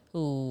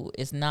who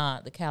is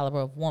not the caliber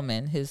of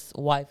woman his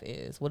wife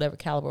is, whatever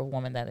caliber of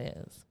woman that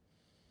is?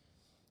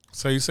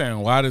 So you're saying,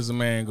 why does a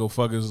man go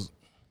fuck his?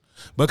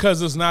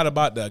 Because it's not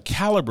about the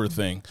caliber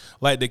thing.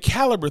 Like, the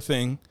caliber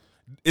thing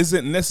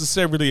isn't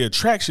necessarily the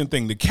attraction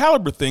thing. The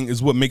caliber thing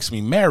is what makes me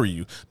marry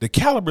you. The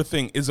caliber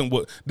thing isn't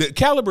what the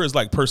caliber is.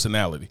 Like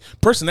personality.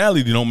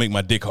 Personality don't make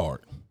my dick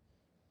hard.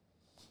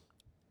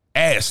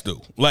 Ass do.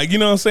 Like, you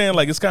know what I'm saying?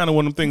 Like, it's kind of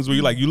one of them things where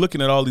you're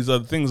looking at all these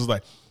other things. It's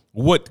like,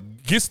 what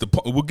gets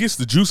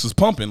the juices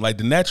pumping? Like,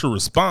 the natural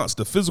response,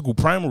 the physical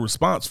primal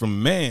response from a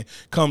man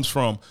comes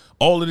from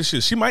all of this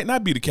shit. She might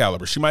not be the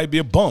caliber. She might be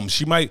a bum.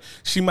 She might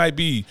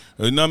be,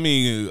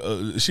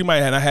 she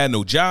might have not had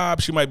no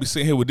job. She might be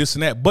sitting here with this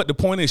and that. But the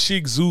point is, she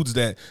exudes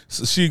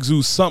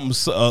something,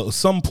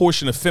 some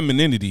portion of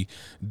femininity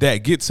that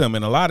gets him.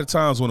 And a lot of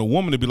times when a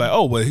woman would be like,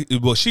 oh,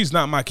 well, she's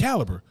not my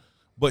caliber.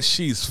 But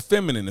she's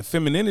feminine, and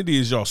femininity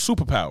is y'all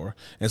superpower.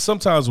 And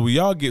sometimes when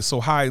y'all get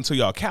so high into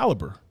y'all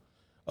caliber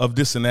of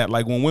this and that,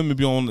 like when women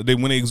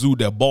when they exude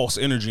that boss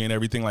energy and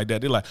everything like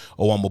that, they're like,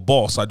 oh, I'm a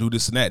boss, I do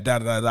this and that,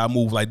 I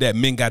move like that.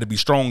 Men got to be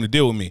strong to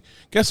deal with me.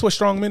 Guess what?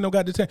 Strong men don't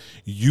got to tell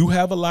you.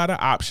 Have a lot of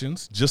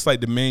options, just like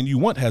the man you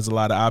want has a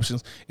lot of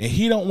options, and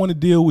he don't want to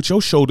deal with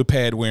your shoulder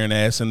pad wearing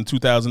ass in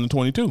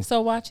 2022. So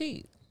why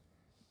cheat?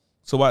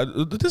 So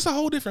this is a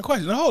whole different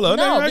question. Hold on.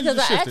 No, because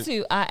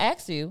I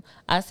asked you,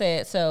 I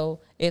said, so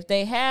if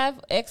they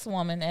have X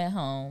woman at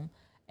home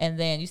and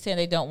then you said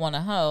they don't want a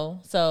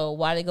hoe, so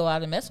why they go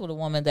out and mess with a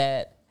woman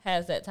that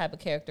has that type of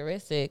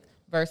characteristic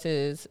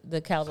versus the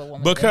caliber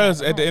woman?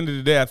 Because at the end of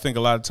the day, I think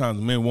a lot of times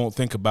men don't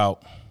think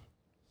about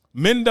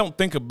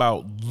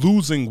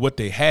losing what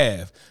they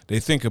have. They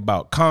think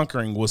about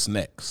conquering what's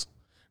next,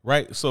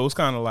 right? So it's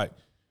kind of like,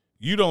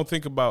 You don't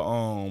think about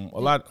a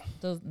lot.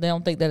 They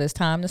don't think that it's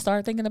time to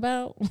start thinking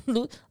about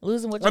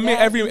losing what you I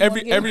mean,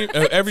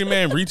 got. every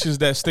man reaches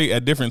that state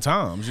at different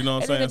times. You know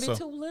what I'm saying? And it'd be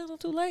too little,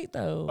 too late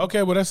though.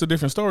 Okay, well that's a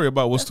different story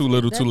about what's too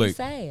little, too late.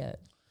 Sad.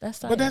 That's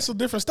sad. But that's a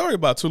different story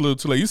about too little,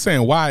 too late. You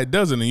saying why it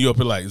doesn't, and you up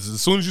here like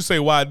as soon as you say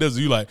why it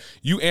doesn't,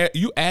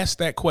 you ask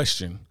that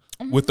question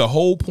with the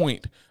whole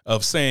point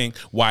of saying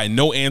why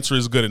no answer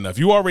is good enough.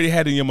 You already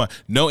had in your mind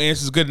no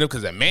answer is good enough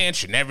because a man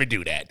should never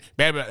do that.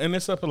 And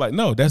it's up like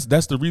no, that's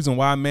the reason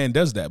why a man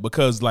does that,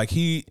 because like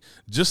he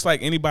just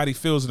like anybody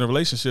feels in a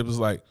relationship is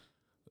like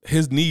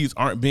his needs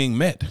aren't being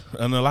met.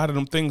 And a lot of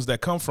them things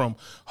that come from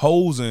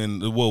hoes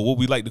and what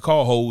we like to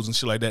call hoes and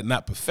shit like that,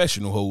 not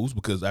professional hoes,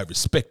 because I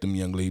respect them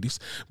young ladies.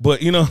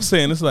 But you know what I'm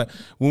saying? It's like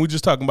when we're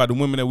just talking about the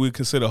women that we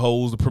consider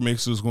hoes, the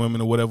promiscuous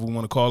women or whatever we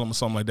want to call them or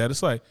something like that,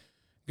 it's like,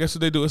 guess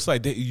what they do? It's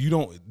like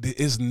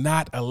it's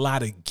not a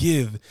lot of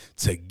give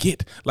to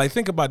get. Like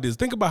think about this.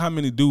 Think about how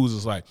many dudes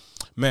is like,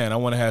 man, I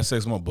want to have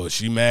sex with my, but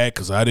she mad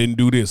because I didn't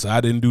do this, I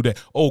didn't do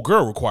that. Oh,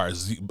 girl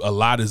requires a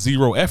lot of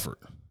zero effort.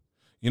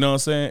 You know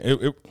what I'm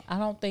saying? I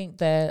don't think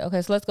that.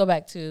 Okay, so let's go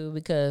back to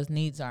because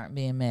needs aren't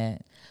being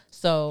met.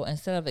 So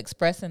instead of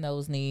expressing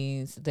those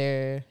needs,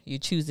 you're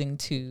choosing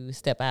to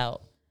step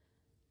out.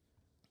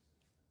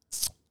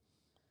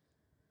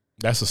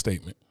 That's a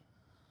statement.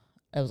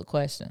 That was a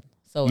question.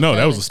 So no,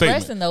 that was a statement.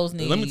 Expressing those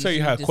needs. Let me tell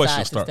you how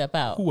questions start. Step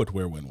out. Who, what,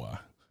 where, when, why.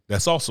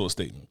 That's also a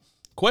statement.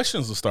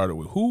 Questions are started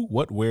with who,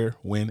 what, where,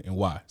 when, and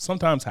why.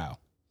 Sometimes how.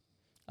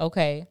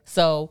 Okay,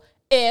 so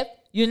if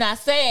you're not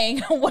saying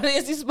what it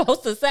is you're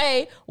supposed to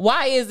say,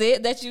 why is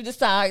it that you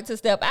decide to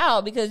step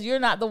out? Because you're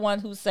not the one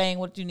who's saying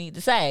what you need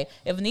to say.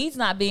 If a need's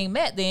not being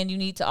met, then you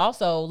need to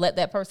also let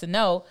that person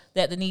know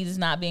that the need is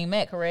not being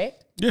met,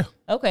 correct? Yeah.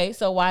 Okay,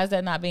 so why is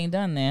that not being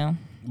done now?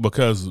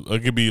 Because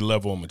it could be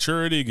level of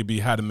maturity. It could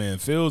be how the man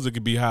feels. It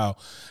could be how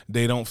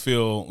they don't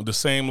feel the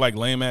same like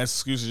lame ass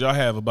excuses y'all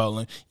have about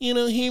like,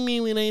 hear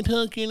me when they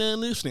talk, you're not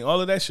listening. All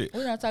of that shit.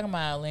 We're not talking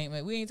about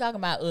lame. We ain't talking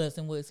about us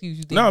and what excuse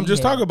you think. No, I'm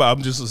just talking about.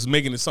 I'm just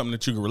making it something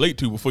that you can relate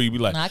to before you be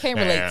like, no, I can't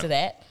relate to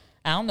that.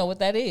 I don't know what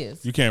that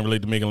is. You can't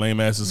relate to making lame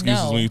ass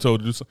excuses when you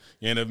told to do something.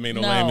 You ain't never made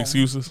no lame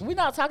excuses. We're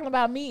not talking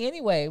about me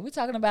anyway. We're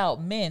talking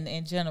about men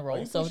in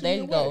general. So there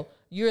you go.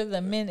 You're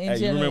the men in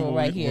general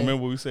right here.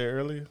 Remember what we said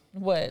earlier?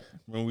 What?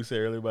 Remember we said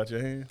earlier about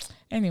your hands?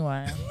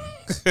 Anyway.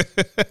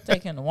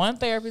 Taking one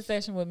therapy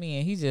session with me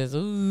and he just,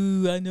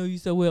 ooh, I know you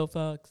so well,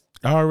 Fox.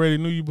 I already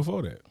knew you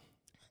before that.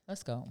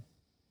 Let's go.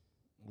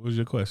 What was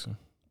your question?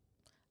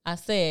 I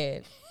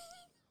said,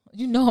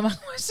 you know what my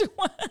question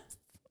was.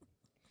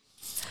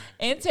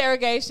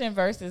 Interrogation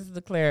versus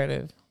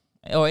declarative.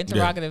 Or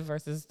interrogative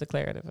versus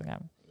declarative.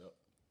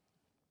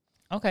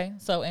 Okay,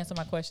 so answer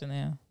my question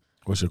then.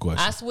 What's your question?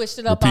 I switched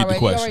it up already.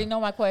 You already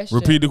know my question.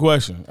 Repeat the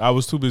question. I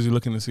was too busy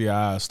looking to see your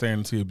eyes, staring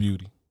into your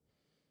beauty.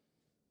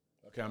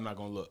 Okay, I'm not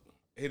going to look.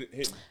 Hit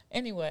me.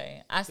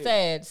 Anyway, I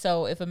said,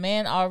 so if a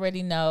man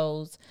already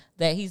knows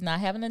that he's not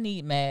having a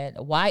need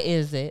met, why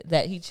is it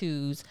that he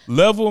chooses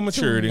level of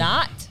maturity to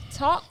not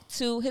talk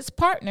to his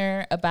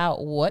partner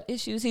about what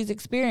issues he's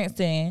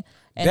experiencing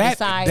and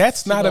decide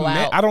that's to not go a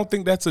man. out? I don't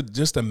think that's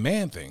just a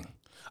man thing.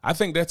 I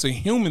think that's a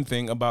human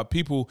thing about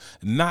people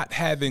not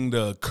having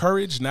the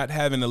courage, not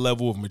having the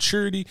level of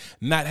maturity,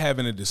 not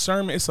having a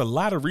discernment. It's a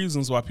lot of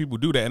reasons why people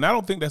do that, and I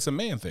don't think that's a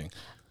man thing.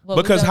 Well,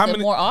 because how many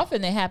more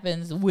often it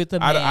happens with a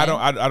man?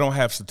 I don't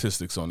have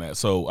statistics on that,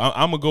 so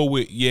I'm gonna go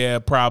with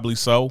probably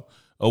so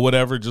or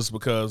whatever. Just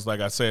because,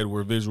 like I said,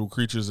 we're visual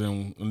creatures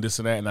and this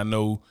and that, and I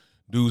know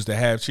dudes that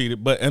have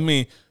cheated. But I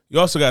mean, you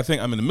also gotta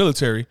think I'm in the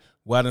military.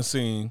 Well, I done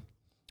seen,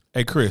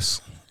 hey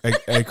Chris,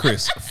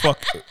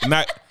 fuck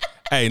not.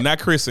 Hey, not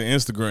Chris on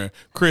Instagram.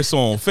 Chris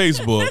on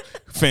Facebook.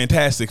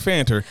 Fantastic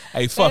Fanter.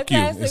 Hey, fuck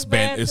Fantastic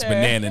you. It's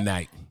banana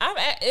night.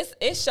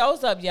 It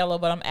shows up yellow,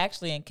 but I'm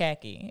actually in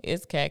khaki.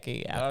 It's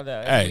khaki. I don't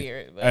know. It's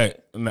weird.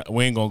 But.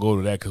 We ain't gonna go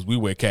to that because we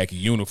wear khaki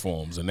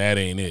uniforms and that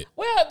ain't it.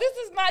 Well, this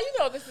is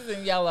not. This is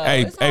in yellow.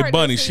 Hey,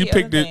 Bunny. She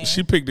picked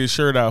this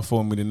shirt out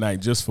for me tonight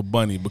just for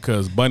Bunny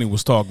because Bunny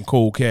was talking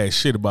cold cash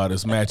shit about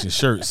us matching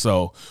shirts.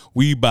 So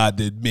we about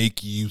to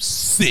make you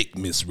sick,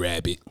 Miss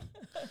Rabbit.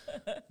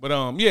 But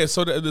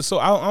so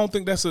I don't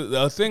think that's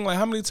a thing. Like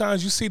how many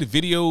times you see the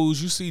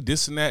videos, you see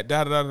this and that,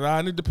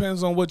 and it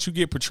depends on what you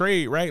get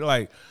portrayed, right?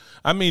 Like,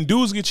 I mean,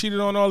 dudes get cheated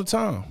on all the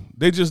time.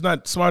 They just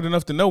not smart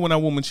enough to know when that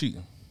woman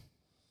cheating.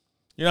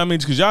 You know what I mean?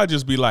 Because y'all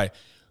just be like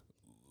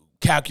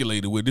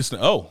calculated with this.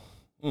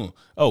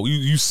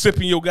 You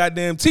sipping your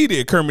goddamn tea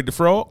there, Kermit the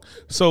Frog.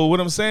 So what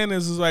I'm saying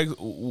is like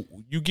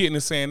you getting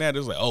to saying that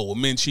it's like, well,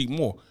 men cheat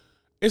more.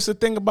 It's the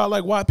thing about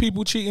like why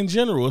people cheat in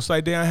general. It's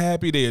like they're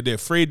unhappy. They're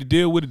afraid to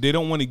deal with it. They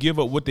don't want to give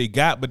up what they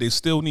got, but they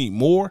still need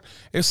more.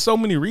 There's so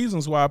many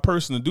reasons why a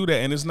person to do that,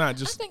 and it's not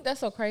just. I think that's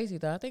so crazy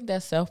though. I think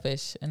that's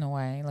selfish in a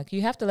way. Like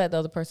you have to let the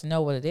other person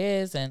know what it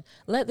is and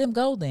let them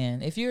go.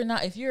 Then if you're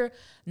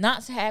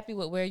not happy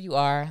with where you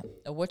are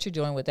or what you're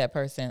doing with that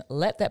person,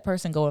 let that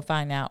person go and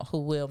find out who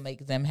will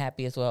make them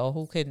happy as well,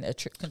 who can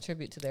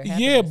contribute to their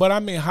happiness. Yeah, but I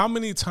mean, how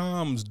many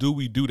times do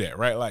we do that?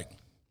 Right, like.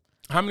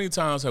 How many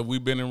times have we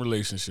been in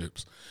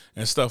relationships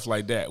and stuff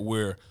like that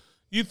where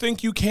you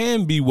think you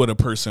can be what a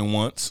person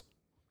wants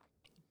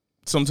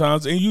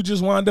sometimes, and you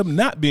just wind up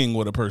not being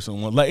what a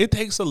person wants? Like, it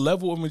takes a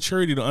level of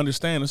maturity to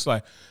understand. It's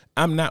like,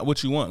 I'm not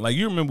what you want. Like,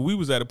 you remember we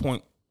was at a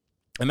point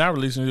in our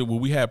relationship where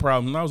we had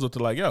problems, and I was up to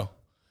like, yo,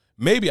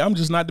 maybe I'm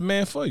just not the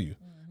man for you.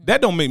 Mm-hmm.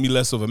 That don't make me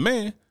less of a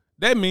man.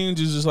 That means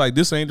it's just like,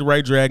 this ain't the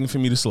right dragon for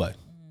me to slay.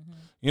 Mm-hmm.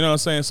 You know what I'm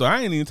saying? So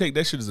I ain't even take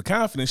that shit as a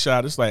confidence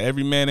shot. It's like,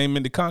 every man ain't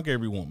meant to conquer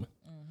every woman.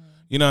 Mm-hmm.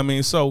 You know what I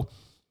mean? So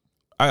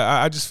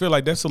I just feel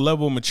like that's a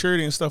level of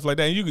maturity and stuff like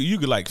that. And you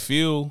could like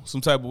feel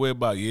some type of way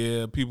about,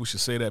 yeah, people should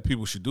say that,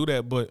 people should do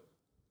that. But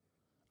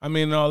I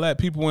mean, and all that,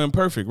 people are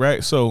imperfect,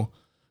 right? So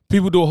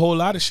people do a whole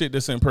lot of shit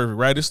that's imperfect,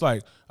 right? It's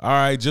like, all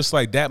right, just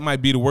like that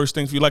might be the worst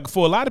thing for you. Like,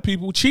 for a lot of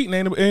people, cheating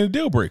ain't a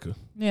deal breaker.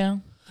 Yeah.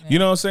 You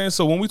know what I'm saying?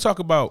 So when we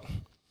talking about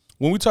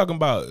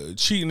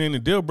cheating in a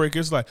deal breaker,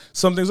 it's like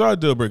some things are a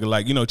deal breaker.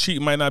 Like, you know,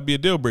 cheating might not be a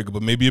deal breaker,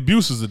 but maybe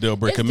abuse is a deal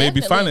breaker.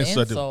 Maybe finance is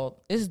a deal.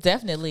 It's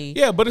definitely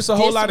but it's a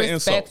whole lot of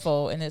insults.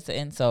 Disrespectful, and it's an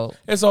insult.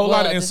 It's a whole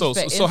lot of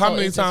insults. So how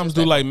many times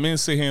do like men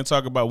sit here and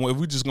talk about, if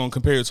we just gonna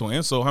compare it to an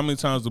insult, how many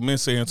times do men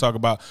sit here and talk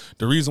about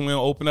the reason we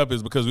don't open up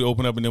is because we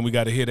open up and then we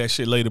got to hear that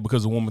shit later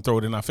because a woman throw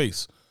it in our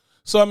face?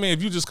 So I mean,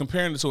 if you just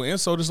comparing it to an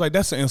insult, it's like,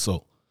 that's an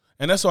insult.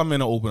 And that's why men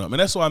don't open up. And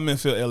that's why men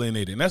feel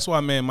alienated. And that's why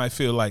men might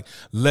feel like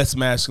less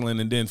masculine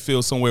and then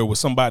feel somewhere where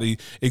somebody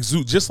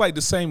exudes. Just like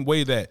the same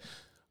way that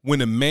when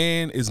a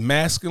man is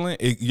masculine,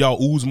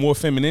 y'all ooze more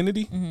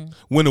femininity. Mm-hmm.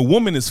 When a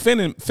woman is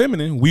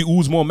feminine, we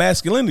ooze more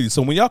masculinity.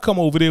 So when y'all come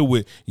over there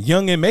with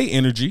young MA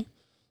energy,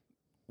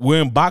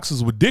 wearing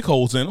boxes with dick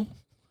holes in them,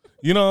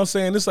 you know what I'm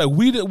saying? It's like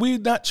we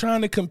not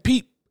trying to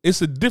compete.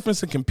 It's a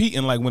difference in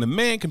competing. Like when a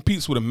man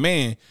competes with a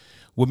man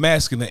with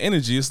masculine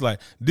energy, it's like,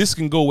 this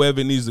can go wherever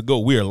it needs to go.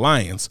 We're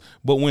lions.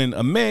 But when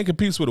a man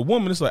competes with a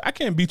woman, it's like, I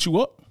can't beat you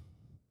up.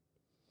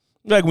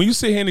 Like when you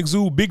sit here and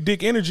exude big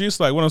dick energy,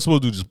 it's like, what I'm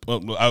supposed to do?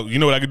 Just, you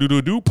know what I can do to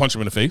a dude? Punch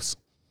him in the face.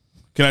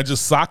 Can I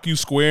just sock you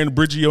square in the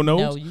bridge of your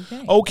nose? No, you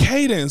can't.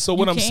 Okay, then. So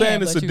what I'm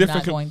saying is a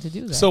different. Not going to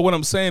do that. So what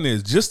I'm saying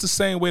is just the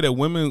same way that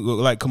women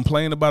like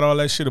complain about all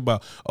that shit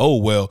about, oh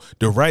well,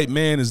 the right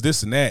man is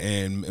this and that,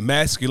 and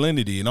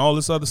masculinity and all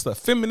this other stuff.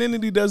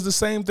 Femininity does the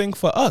same thing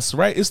for us,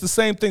 right? It's the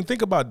same thing.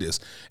 Think about this: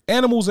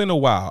 animals in the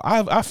wild.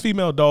 Our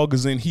female dog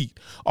is in heat.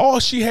 All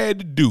she had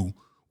to do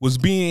was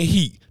be in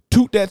heat.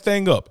 Toot that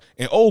thing up,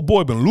 and old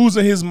boy been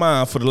losing his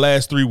mind for the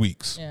last 3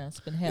 weeks. Yeah, it's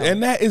been hell.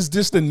 And that is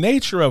just the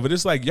nature of it.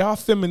 It's like y'all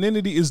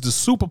femininity is the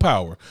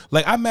superpower.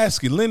 Like our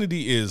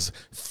masculinity is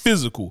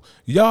physical.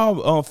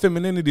 Y'all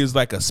femininity is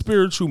like a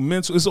spiritual,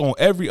 mental. It's on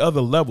every other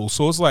level.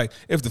 So it's like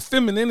if the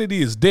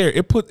femininity is there,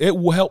 it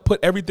will help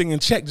put everything in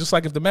check. Just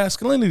like if the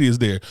masculinity is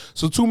there.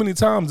 So too many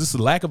times it's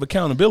a lack of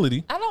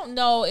accountability. I don't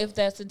know if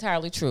that's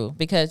entirely true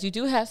because you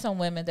do have some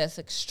women that's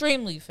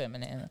extremely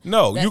feminine.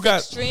 No, that's you got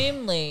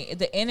extremely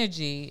the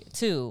energy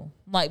too,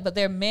 like, but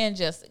they're men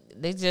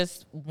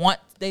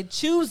they're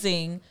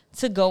choosing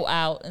to go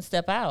out and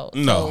step out.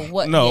 No, so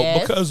what, no,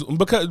 yes.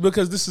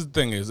 because this is the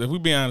thing is, if we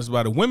be honest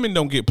about it, women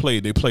don't get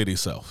played; they play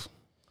themselves.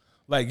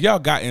 Like y'all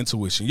got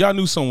intuition, y'all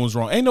knew someone was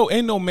wrong.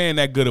 Ain't no man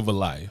that good of a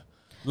liar.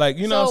 Like,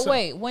 you know. So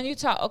wait, when you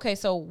talk, okay,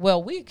 so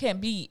we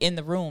can't be in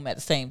the room at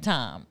the same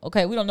time.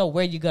 Okay, we don't know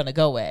where you're gonna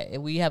go at.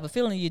 If we have a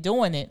feeling you're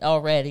doing it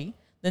already,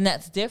 then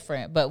that's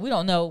different. But we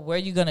don't know where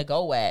you're gonna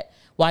go at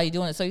while you're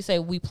doing it. So you say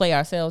we play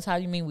ourselves. How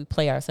do you mean we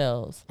play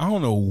ourselves? I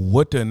don't know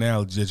what the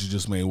analogy that you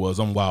just made was.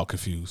 I'm wild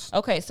confused.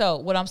 Okay, so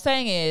what I'm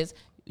saying is,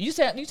 you're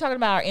talking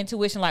about our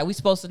intuition, like we're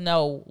supposed to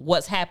know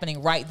what's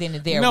happening right then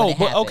and there. No,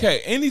 but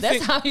okay, anything.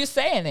 That's how you're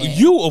saying it.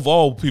 You of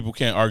all people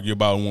can't argue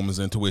about a woman's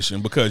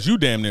intuition because you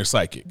damn near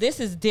psychic. This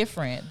is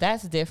different.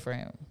 That's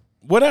different.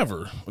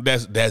 Whatever.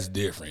 That's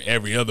different.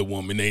 Every other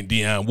woman ain't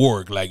Dionne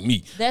Warwick like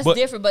me. That's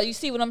different. But you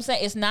see what I'm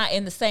saying? It's not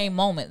in the same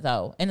moment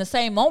though. In the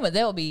same moment,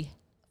 there will be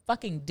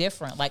fucking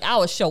different. Like I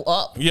would show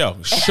up. Yeah,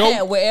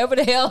 wherever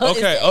the hell.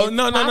 Okay.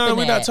 No.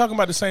 We're not talking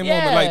about the same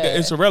moment. Like that.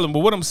 It's irrelevant.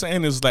 But what I'm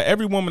saying is, like,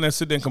 every woman that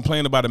sit there and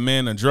complain about a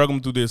man and drug him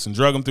through this and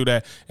drug him through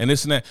that and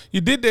this and that, you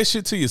did that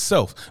shit to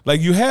yourself.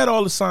 Like you had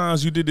all the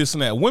signs. You did this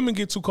and that. Women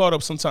get too caught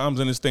up sometimes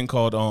in this thing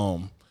called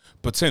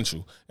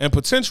potential, and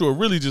potential will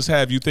really just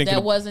have you thinking.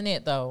 That wasn't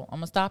it though. I'm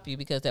gonna stop you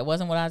because that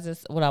wasn't what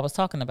I was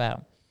talking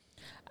about.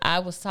 I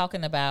was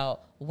talking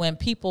about when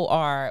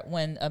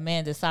a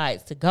man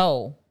decides to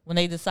go. When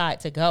they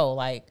decide to go,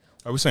 like,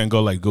 are we saying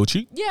go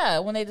cheat? Yeah,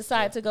 when they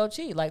decide to go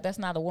cheat, like that's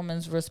not a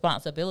woman's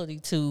responsibility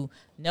to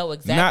know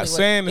exactly. Not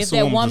saying if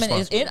that woman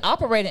is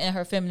operating in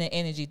her feminine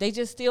energy, they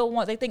just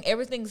still they think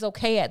everything's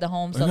okay at the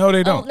home. So no,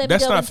 they don't.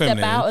 That's not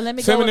feminine.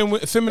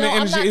 Feminine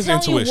energy is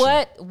intuition.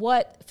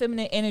 What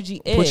feminine energy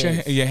is?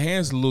 Put your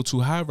hands a little too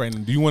high right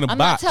now. Do you want to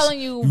box? I'm not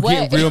telling you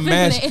what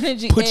feminine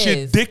energy is. Put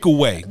your dick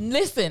away.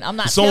 Listen, I'm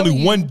not. It's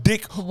only one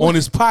dick on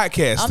this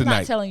podcast tonight. I'm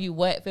not telling you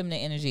what feminine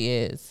energy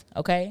is.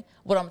 Okay.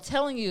 What I'm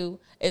telling you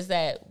is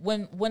that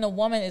when a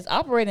woman is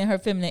operating her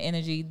feminine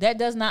energy, that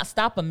does not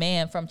stop a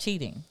man from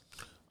cheating.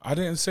 I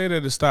didn't say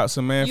that it stops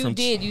a man You from.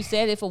 did. You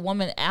said if a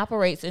woman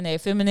operates in their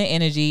feminine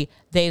energy,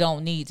 they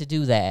don't need to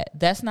do that.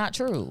 That's not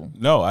true.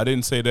 No, I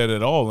didn't say that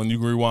at all. And you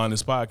can rewind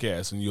this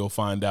podcast and you'll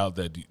find out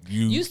that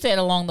You said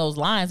along those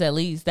lines, at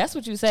least. That's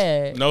what you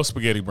said. No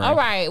spaghetti brain. All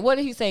right. What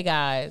did he say,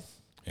 guys?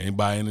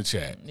 Anybody in the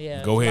chat?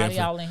 Yeah. Go ahead.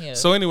 Y'all in here.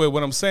 So anyway,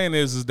 what I'm saying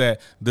is that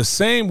the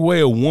same way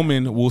a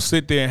woman will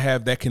sit there and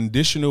have that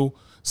conditional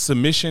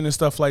submission and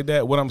stuff like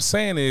that, what I'm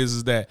saying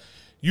is that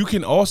you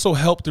can also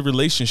help the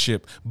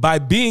relationship by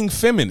being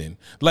feminine.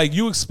 Like,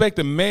 you expect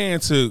a man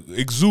to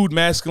exude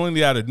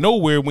masculinity out of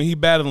nowhere when he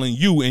battling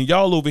you, and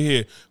y'all over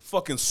here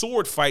fucking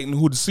sword fighting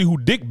who to see who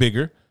dick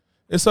bigger.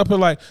 It's up here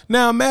like,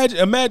 now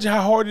imagine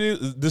how hard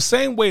it is. The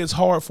same way it's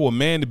hard for a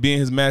man to be in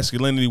his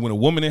masculinity when a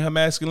woman in her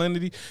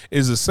masculinity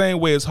is the same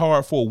way it's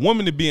hard for a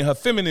woman to be in her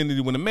femininity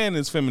when a man in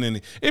his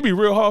femininity. It'd be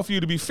real hard for you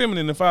to be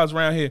feminine if I was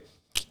around here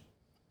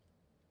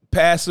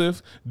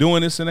passive,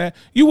 doing this and that.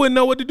 You wouldn't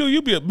know what to do.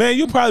 You'd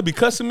probably be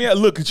cussing me out.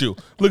 Look at you.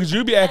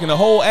 You'd be acting a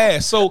whole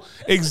ass. So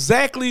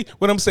exactly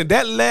what I'm saying,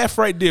 that laugh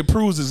right there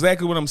proves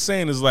exactly what I'm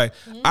saying is like,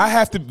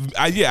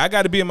 I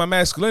got to be in my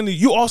masculinity.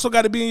 You also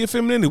got to be in your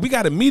femininity. We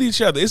got to meet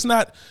each other.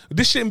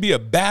 This shouldn't be a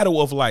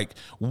battle of like,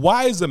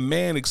 why is a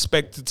man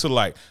expected to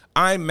like,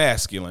 I'm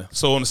masculine.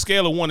 So on a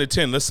scale of 1 to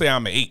 10, let's say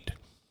I'm an 8.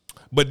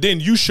 But then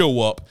you show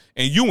up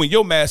and you and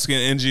your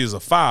masculine energy is a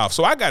 5.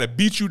 So I got to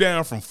beat you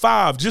down from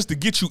 5 just to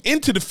get you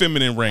into the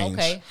feminine range.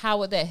 Okay. How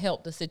would that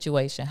help the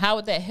situation? How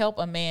would that help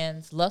a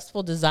man's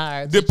lustful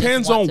desire?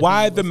 Depends on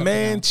why the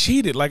man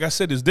cheated. Like I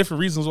said, there's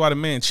different reasons why the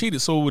man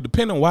cheated. So it would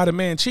depend on why the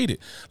man cheated.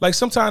 Like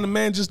sometimes the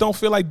man just don't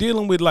feel like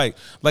dealing with like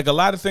a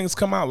lot of things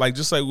come out. Like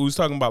just like we was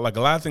talking about, like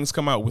a lot of things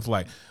come out with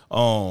like a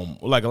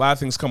lot of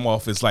things come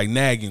off as like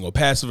nagging or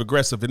passive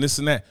aggressive and this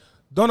and that.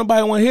 Don't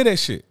nobody want to hear that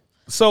shit.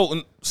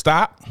 So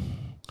stop.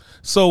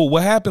 So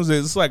what happens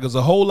is it's like there's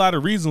a whole lot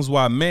of reasons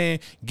why a man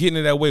getting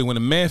it that way. When a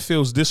man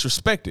feels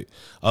disrespected,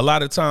 a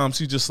lot of times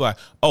he just like,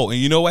 oh, and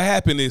you know what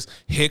happened is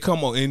here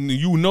come on, and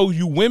you know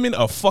you women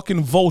are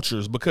fucking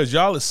vultures because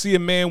y'all see a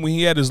man when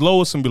he at his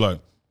lowest and be like,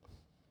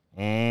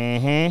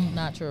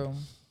 Not true.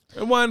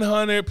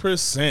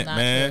 100%,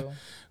 man.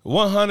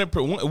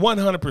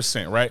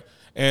 100%, right?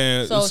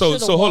 And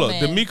so hold on.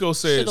 D'Amico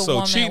said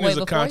so cheating is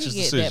a conscious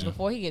decision.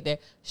 Before he get there,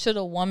 should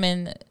a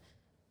woman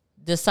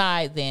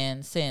decide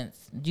then,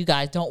 since you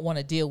guys don't want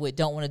to deal with,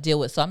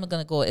 so I'm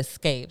going to go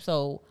escape.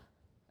 So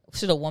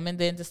should a woman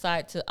then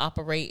decide to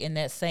operate in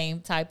that same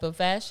type of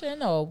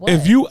fashion or what?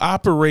 If you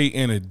operate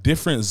in a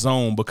different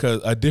zone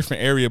a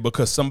different area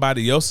because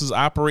somebody else is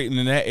operating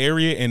in that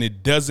area and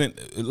it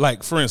doesn't,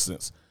 like for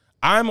instance,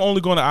 I'm only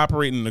going to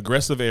operate in an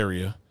aggressive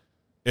area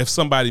if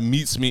somebody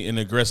meets me in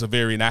an aggressive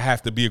area and I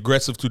have to be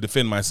aggressive to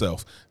defend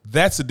myself.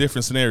 That's a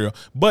different scenario.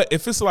 But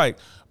if it's like,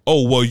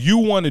 oh, well, you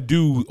want to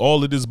do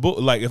all of this book.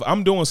 Like, if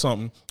I'm doing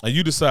something and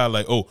you decide,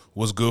 like, oh,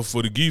 what's good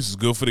for the geese is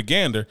good for the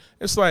gander.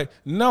 It's like,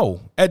 no.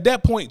 At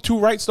that point, 2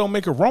 rights don't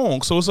make it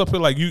wrong. So it's up here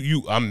like,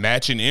 I'm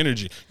matching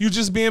energy. You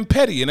just being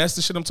petty. And that's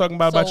the shit I'm talking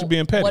about you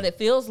being petty. What it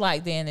feels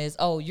like then is,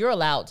 oh, you're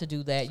allowed to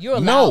do that. You're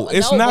allowed. No,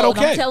 it's not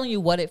okay. I'm telling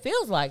you what it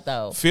feels like,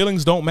 though.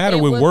 Feelings don't matter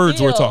with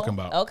words we're talking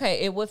about.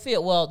 Okay, it would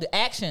feel, well, the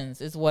actions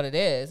is what it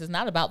is. It's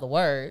not about the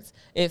words.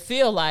 It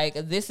feel like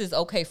this is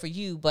okay for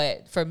you,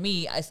 but for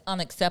me, it's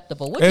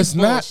unacceptable, which is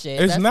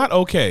bullshit. It's not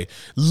okay.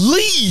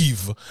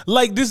 Leave.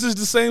 Like, this is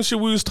the same shit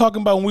we was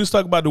talking about when we was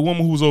talking about the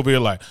woman who was over here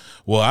like,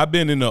 well, I've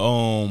been in the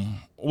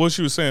what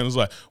she was saying was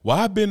like, well,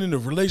 I've been in a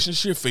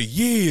relationship for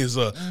years,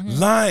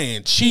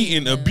 lying,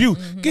 cheating, abuse.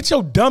 Get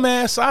your dumb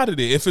ass out of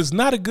there. If it's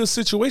not a good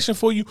situation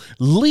for you,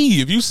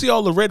 leave. You see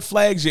all the red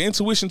flags, your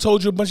intuition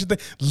told you a bunch of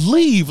things,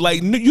 leave.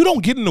 Like, you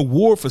don't get an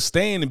award for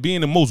staying and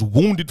being the most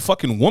wounded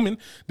fucking woman.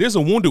 There's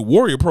a wounded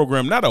warrior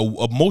program, not a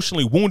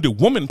emotionally wounded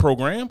woman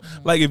program.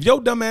 Like, if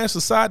your dumb ass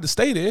decide to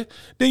stay there,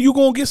 then you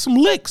gonna get some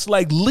licks.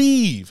 Like,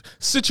 leave.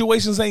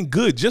 Situations ain't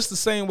good. Just the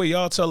same way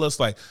y'all tell us,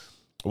 like,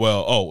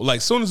 well,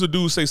 like, soon as a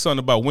dude say something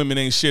about women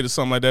ain't shit or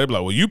something like that, they be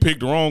like, well, you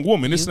picked the wrong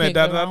woman. This and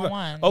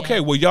that, Okay,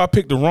 well, y'all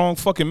picked the wrong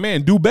fucking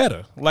man. Do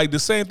better. Like, the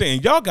same thing.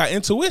 And y'all got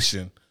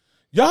intuition.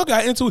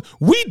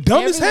 We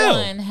dumb as hell.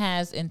 Everyone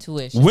has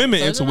intuition. Women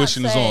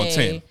intuition is on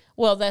 10.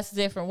 Well, that's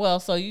different.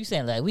 Well, so you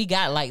saying like we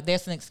got like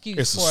there's an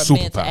excuse for a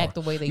man to act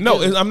the way they do.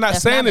 No, I'm not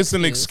saying it's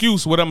an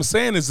excuse. What I'm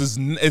saying is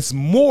it's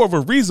more of a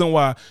reason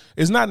why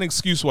it's not an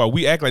excuse why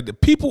we act like that.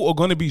 People are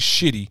going to be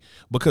shitty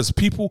because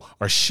people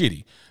are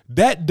shitty.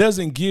 That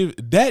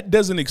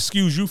doesn't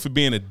excuse you for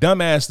being a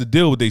dumbass to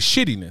deal with their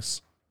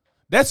shittiness.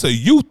 That's a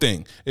you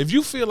thing. If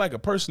you feel like a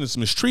person is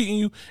mistreating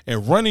you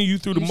and running you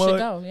through the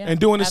mud and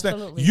doing this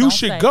thing, you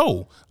should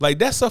go. Like,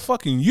 that's a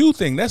fucking you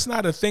thing. That's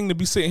not a thing to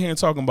be sitting here and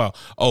talking about,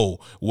 oh,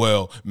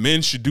 well,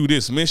 men should do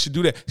this, men should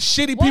do that.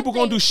 Shitty people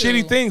gonna do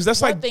shitty things.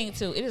 That's like, one thing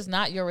too, it is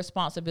not your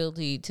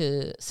responsibility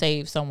to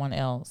save someone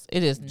else.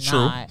 It is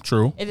not.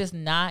 True. It is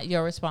not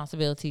your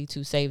responsibility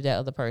to save that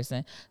other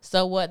person.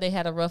 So what? They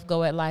had a rough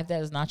go at life.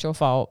 That is not your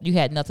fault. You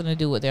had nothing to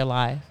do with their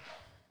life.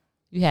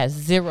 You had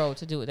zero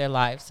to do with their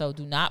life. So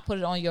do not put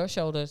it on your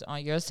shoulders,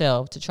 on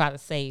yourself, to try to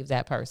save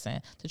that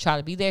person, to try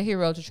to be their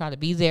hero, to try to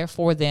be there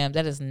for them.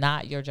 That is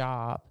not your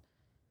job.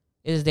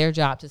 It is their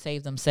job to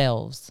save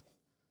themselves.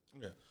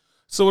 Yeah.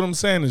 So what I'm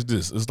saying is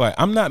this. It's like,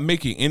 I'm not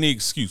making any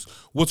excuse.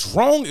 What's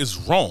wrong is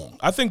wrong.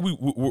 I think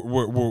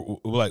we're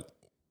like,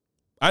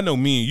 I know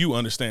me and you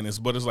understand this,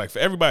 but it's like for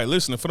everybody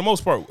listening, for the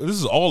most part, this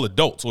is all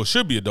adults, or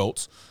should be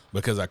adults,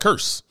 because I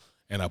curse.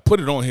 And I put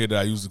it on here that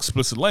I use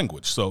explicit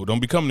language. So don't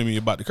be coming to me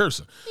about the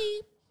cursing.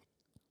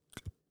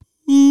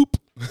 Boop.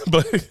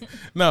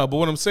 But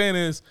what I'm saying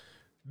is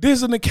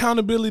there's an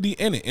accountability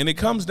in it. And it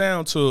comes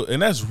down to,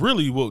 and that's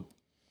really what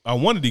I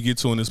wanted to get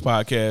to in this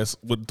podcast,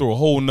 but through a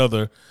whole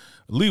nother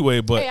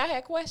leeway. But hey, I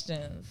had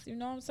questions. You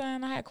know what I'm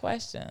saying? I had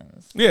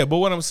questions. Yeah, but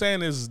what I'm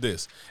saying is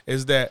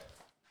that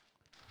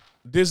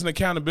there's an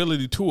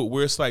accountability to it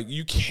where it's like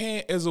you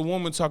can't, as a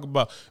woman, talk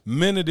about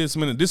minute.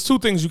 There's two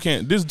things you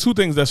can't. There's two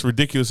things that's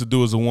ridiculous to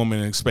do as a woman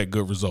and expect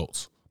good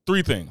results.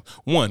 Three things.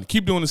 One,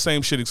 keep doing the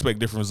same shit, expect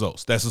different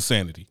results. That's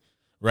insanity,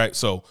 right?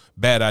 So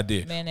bad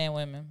idea. Men and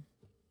women.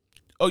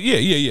 Oh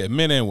yeah.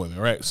 Men and women,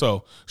 right?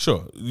 So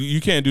sure, you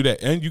can't do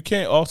that, and you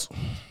can't also.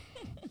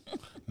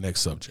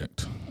 Next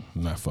subject.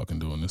 I'm not fucking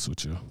doing this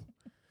with you.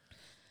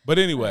 But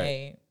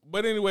anyway. Right.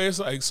 But anyway, it's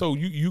like, so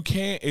you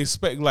can't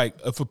expect, like,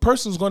 if a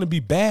person's going to be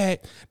bad,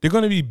 they're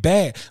going to be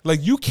bad. Like,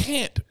 you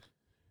can't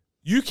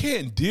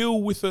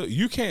deal with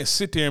you can't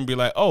sit there and be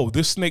like, oh,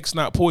 this snake's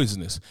not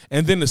poisonous.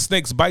 And then the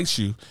snake bites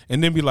you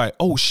and then be like,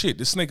 oh shit,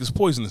 this snake is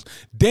poisonous.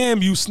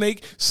 Damn you,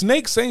 snake.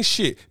 Snakes ain't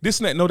shit.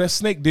 That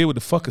snake did what the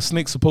fuck a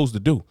snake's supposed to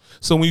do.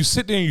 So when you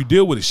sit there and you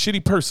deal with a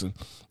shitty person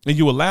and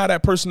you allow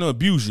that person to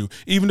abuse you,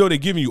 even though they're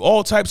giving you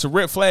all types of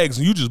red flags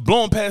and you just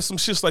blowing past some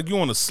shits like you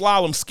on a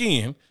slalom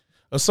skiing,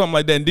 or something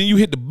like that, and then you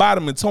hit the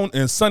bottom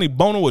and Sonny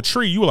Bono a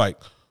tree, you like,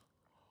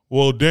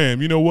 well,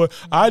 damn, you know what?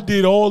 I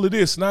did all of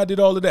this and I did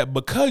all of that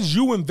because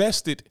you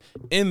invested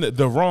in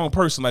the wrong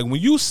person. Like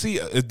when you see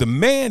if the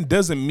man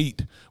doesn't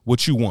meet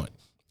what you want,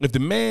 if the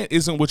man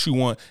isn't what you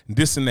want,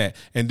 this and that,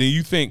 and then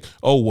you think,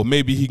 oh, well,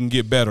 maybe he can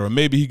get better or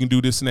maybe he can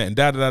do this and that and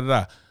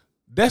da-da-da-da.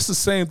 That's the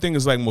same thing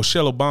as like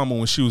Michelle Obama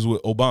when she was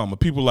with Obama.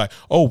 People like,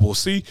 oh, well,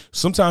 see,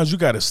 sometimes you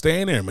got to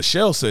stay in there. And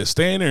Michelle says,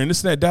 stay in there and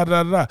this and that,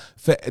 da-da-da-da.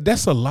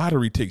 That's a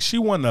lottery ticket. She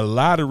won the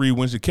lottery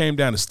when she came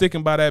down to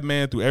sticking by that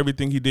man through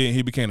everything he did and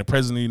he became the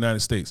president of the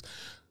United States.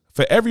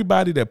 For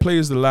everybody that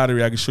plays the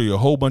lottery, I can show you a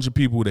whole bunch of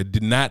people that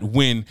did not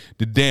win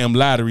the damn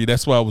lottery.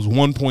 That's why it was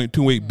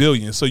 $1.28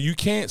 billion. So you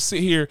can't sit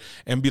here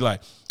and be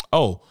like,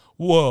 oh,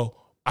 well,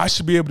 I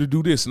should be able to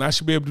do this and I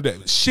should be able to do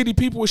that. Shitty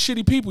people are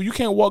shitty people. You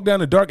can't walk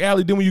down a dark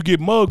alley, then when you get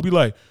mugged, be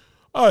like,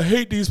 I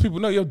hate these people.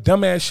 No, your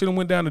dumb ass shit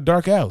went down the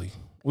dark alley.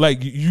 Like,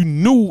 you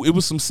knew it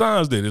was some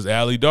signs there. This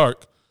alley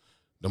dark.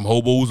 Them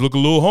hobos look a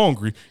little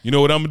hungry. You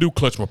know what I'm going to do?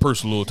 Clutch my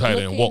purse a little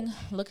tighter and walk.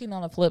 Looking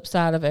on the flip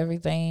side of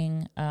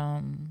everything,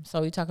 so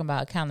we're talking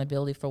about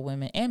accountability for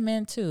women and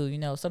men too. You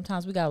know,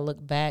 sometimes we got to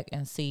look back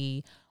and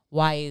see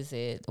why is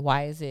it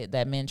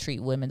that men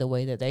treat women the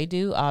way that they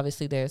do.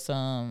 Obviously, there's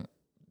some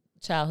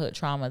childhood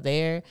trauma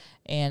there,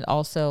 and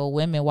also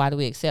women, why do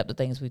we accept the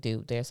things we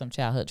do? There's some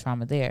childhood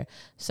trauma there.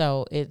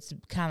 So it's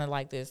kind of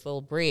like this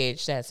little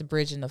bridge that's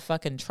bridging the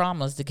fucking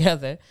traumas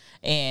together,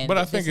 and but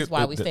I think this is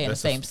why we stay in the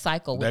same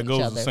cycle with each other.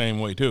 That goes the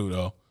same way too,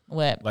 though.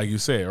 What? Like you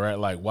said, right?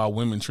 Like why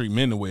women treat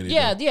men the way they do.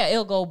 Yeah,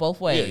 it'll go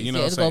both ways. Yeah, you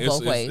know, it'll go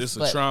both ways. It's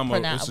a trauma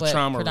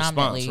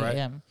response, right?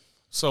 Yeah.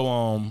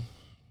 So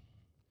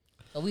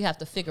But we have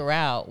to figure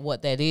out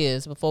what that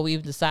is before we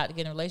even decide to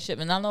get in a relationship.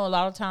 And I know a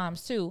lot of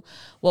times too,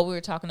 what we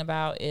were talking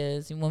about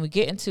is when we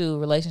get into a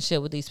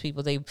relationship with these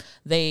people,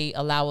 they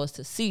allow us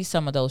to see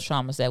some of those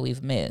traumas that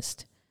we've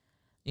missed.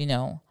 You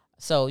know,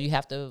 so you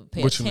have to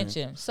pay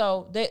attention.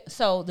 So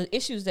the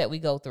issues that we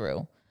go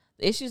through,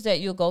 the issues that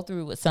you'll go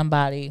through with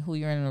somebody who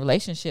you're in a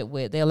relationship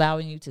with, they're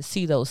allowing you to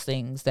see those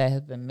things that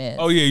have been missed.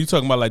 Oh yeah, you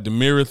talking about like the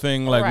mirror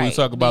thing, like right. we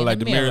talk about like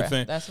the mirror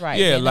thing. That's right.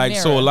 Yeah, like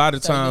so a lot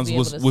of times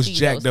was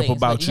jacked up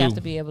about you. You have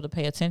to be able to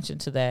pay attention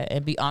to that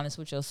and be honest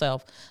with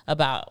yourself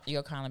about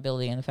your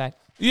accountability and the fact.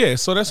 Yeah,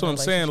 so that's what I'm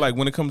saying. Like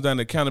when it comes down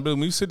to accountability,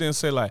 when you sit there and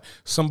say like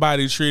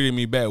somebody treated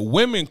me bad,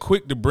 women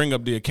quick to bring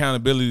up the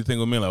accountability thing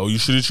with men. Like, oh, you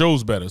should have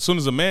chose better. As soon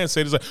as a man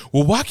says, it's like,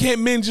 well, why can't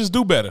men just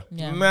do better?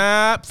 Yeah.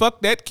 Nah,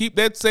 fuck that. Keep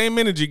that same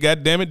energy.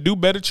 God damn it, do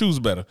better, choose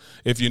better.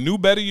 If you knew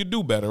better, you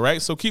do better,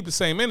 right? So keep the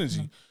same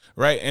energy.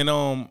 Right. And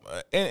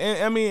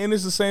I mean, and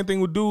it's the same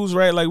thing with dudes,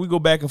 right? Like we go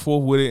back and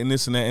forth with it and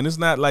this and that. And it's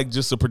not like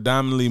just a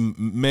predominantly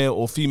male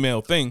or female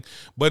thing,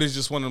 but it's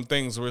just one of them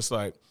things where it's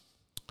like,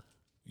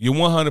 you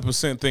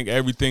 100% think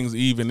everything's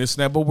even, this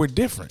and that, but we're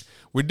different.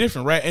 We're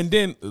different, right? And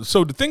then,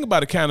 so the thing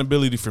about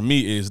accountability for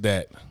me is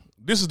that,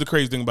 this is the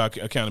crazy thing about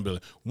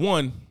accountability.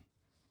 One,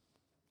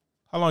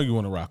 how long you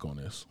want to rock on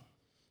this?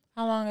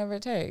 How long ever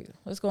it take?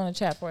 Let's go in the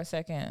chat for a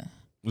second.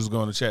 Let's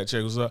go in the chat,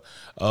 check what's up.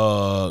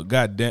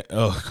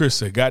 Chris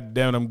said, God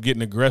damn, I'm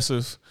getting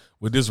aggressive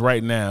with this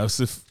right now.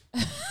 If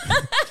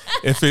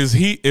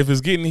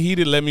it's getting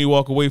heated, let me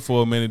walk away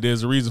for a minute.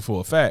 There's a reason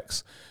for it.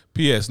 Facts.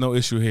 P.S. No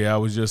issue here. I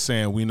was just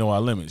saying we know our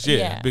limits.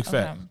 Yeah, big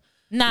fact.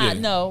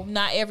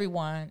 Not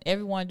everyone.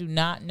 Everyone do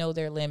not know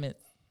their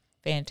limits,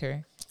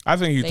 Fanter. I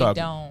think he's They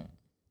talking. don't.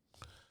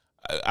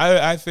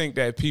 I think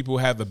that people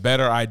have a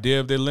better idea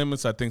of their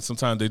limits. I think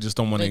sometimes they just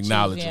don't want to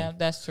acknowledge them. Yeah,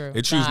 that's true.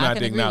 They choose not to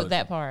agree acknowledge with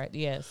that part.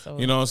 Yes. So.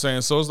 You know what I'm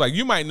saying? So it's like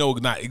you might know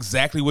not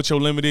exactly what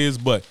your limit is,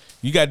 but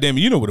you goddamn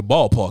you know what a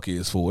ballpark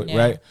is for it,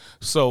 right?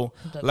 So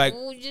like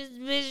when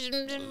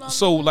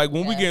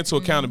we get into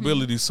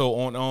accountability, so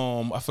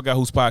on I forgot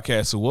whose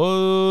podcast it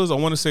was. I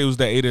want to say it was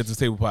that 8 at the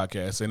Table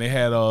podcast, and they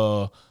had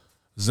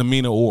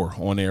Zamina Orr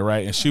on there,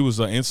 right? And she was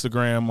an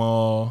Instagram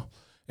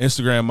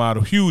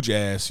model, huge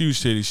ass,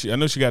 huge titties. I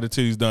know she got the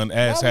titties done.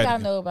 Ass Why had. I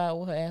know about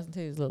what her ass and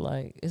titties look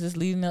like. Is this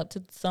leading up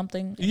to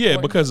something? Yeah,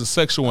 important? because it's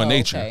sexual in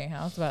nature. Okay,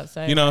 I was about to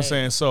say. You know what I'm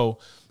saying? So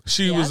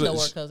she was. I know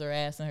her because her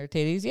ass and her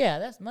titties. Yeah,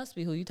 that must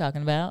be who you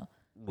talking about.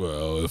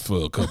 Well,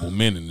 for a couple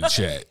men in the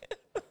chat,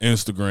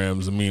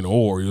 Instagrams,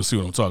 or you'll see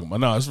what I'm talking about.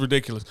 No, it's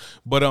ridiculous.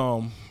 But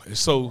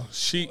so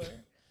she.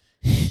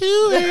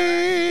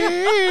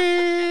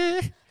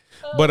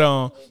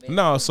 But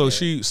no, so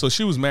she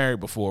was married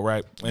before,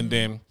 right? And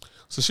then.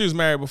 So she was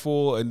married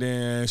before, and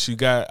then she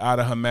got out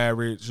of her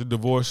marriage,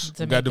 divorced,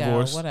 got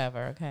divorced.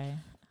 Whatever, okay.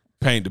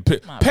 Paint the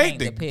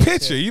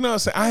picture. You know what I'm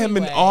saying? I am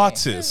an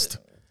artist.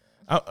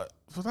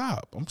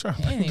 Stop. I'm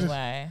trying.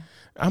 Anyway.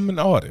 I'm an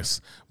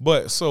artist.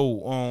 But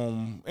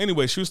so,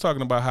 anyway, she was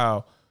talking about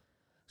how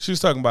she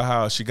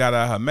got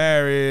out of her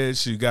marriage.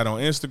 She got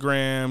on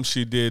Instagram.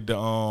 She did the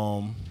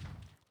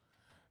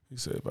He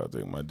said, if I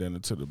take my dinner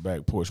to the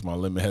back porch, my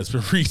limit has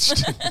been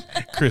reached.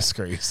 Chris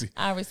crazy.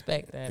 I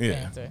respect that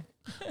answer.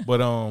 But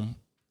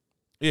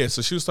yeah,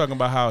 so she was talking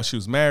about how she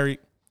was married.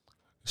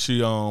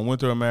 She went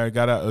through her marriage,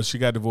 got out, she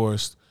got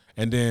divorced,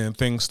 and then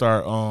things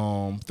started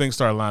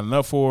lining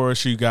up for her.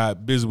 She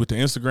got busy with the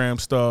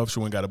Instagram stuff. She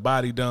went and got a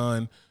body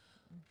done.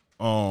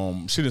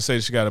 She didn't say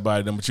she got a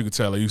body done, but you could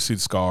tell her, you see the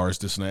scars,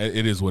 this and that.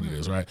 It is what it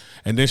is, right?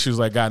 And then she was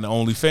like, got into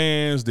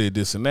OnlyFans, did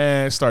this and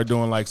that, started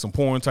doing like some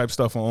porn type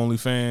stuff on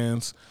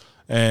OnlyFans,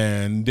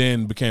 and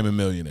then became a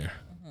millionaire.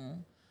 Mm-hmm.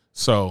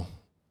 So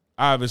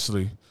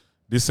obviously,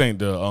 this ain't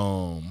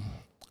the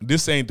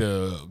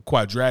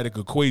quadratic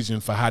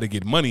equation for how to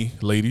get money,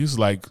 ladies.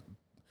 Like,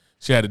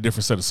 she had a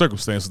different set of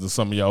circumstances than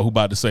some of y'all who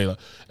about to say, like,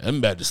 I'm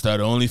about to start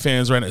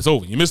OnlyFans right now. It's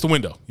over. You missed the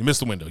window.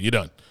 You're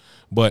done.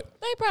 But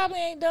they probably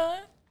ain't done.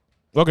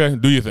 Okay,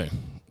 do your thing.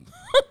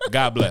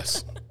 God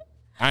bless.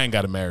 I ain't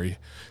got to marry you.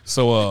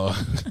 So,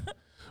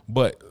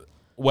 but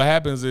what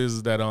happens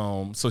is that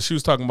so she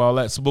was talking about all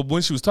that. So, but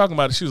when she was talking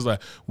about it, she was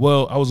like,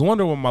 well, I was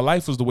wondering when my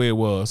life was the way it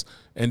was.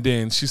 And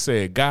then she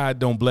said, God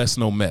don't bless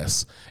no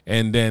mess.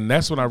 And then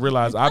that's when I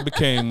realized I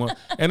became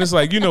and it's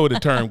like, you know the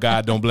term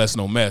God don't bless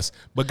no mess.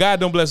 But God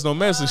don't bless no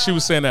mess. And she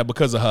was saying that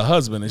because of her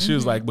husband. And she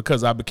was like,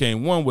 because I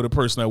became one with a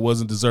person that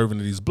wasn't deserving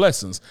of these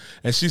blessings.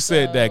 And she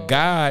said that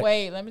God.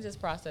 Wait, let me just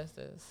process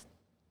this.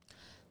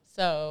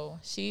 So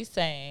she's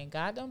saying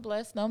God don't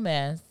bless no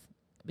mess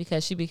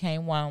because she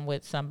became one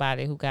with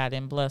somebody who God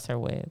didn't bless her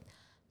with.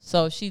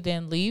 So she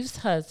then leaves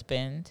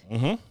husband,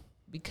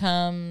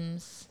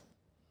 becomes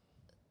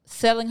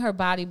selling her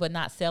body, but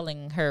not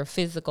selling her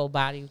physical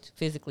body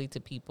physically to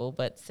people,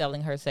 but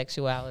selling her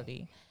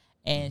sexuality.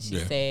 And she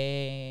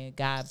said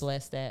God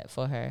bless that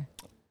for her.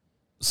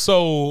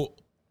 So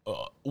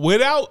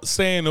without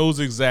saying those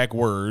exact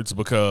words,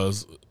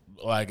 because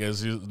like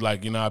as you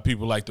like, you know how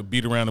people like to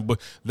beat around the bush.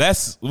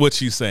 That's what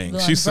she's saying.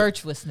 She's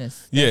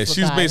virtuousness. Yeah,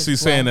 she's basically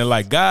saying that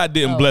like God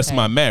didn't bless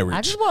my marriage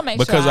I just want to make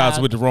because sure I was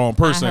with the wrong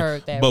person. I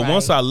heard that but right.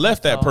 once I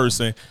left that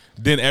person,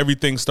 then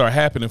everything started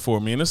happening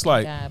for me, and it's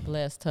like God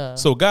blessed her.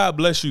 So God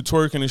bless you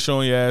twerking and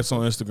showing your ass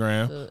on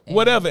Instagram,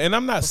 whatever. And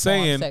I'm not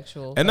saying,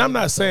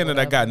 that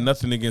I got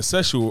nothing against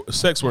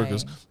sex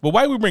workers, but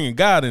why are we bringing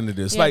God into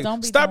this? Yeah,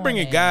 like, stop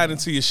bringing God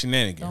into your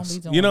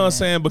shenanigans. You know what I'm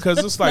saying? Because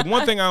it's like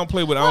one thing I don't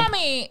play with. Well, I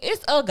mean,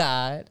 it's a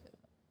God.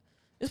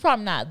 It's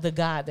probably not the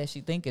God that she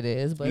think it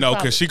is, but no,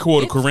 because she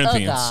quoted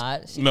Corinthians.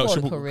 God. She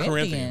quoted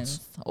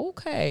Corinthians.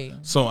 Okay.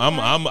 So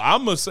I'm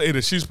gonna say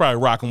that she's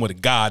probably rocking with a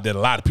God that a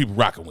lot of people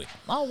rocking with.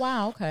 Oh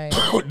wow, okay.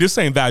 This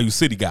ain't Value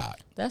City God.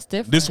 That's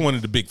different. This one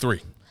of the big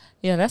three.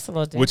 Yeah, that's a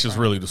little different. Which is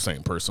really the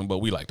same person, but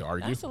we like to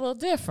argue. That's a little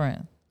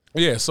different.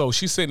 Yeah, so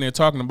she's sitting there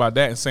talking about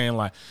that and saying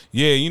like,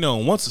 yeah, you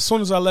know, as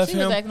soon as I left she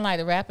him, was acting like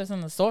the rappers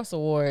in the Source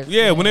Awards.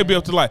 Yeah, when they be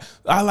up to like,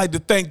 I like to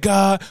thank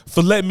God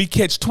for letting me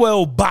catch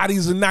 12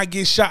 bodies and not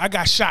get shot. I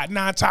got shot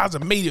 9 times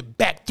and made it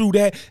back through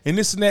that and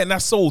this and that, and I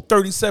sold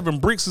 37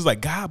 bricks. It's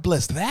like, God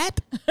bless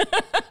that,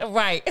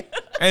 right?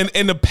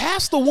 And the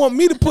pastor want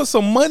me to put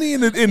some money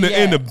in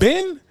the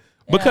bin.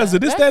 Because of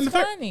this, that, and the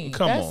third.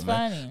 Come on,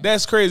 man.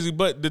 That's crazy.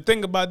 But the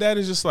thing about that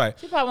is just like,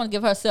 she probably want to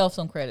give herself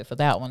some credit for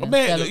that one.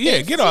 Man,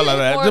 get all of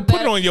that. Just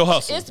put it on your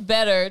hustle. It's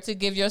better to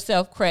give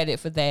yourself credit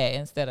for that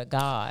instead of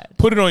God.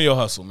 Put it on your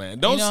hustle, man.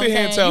 Don't sit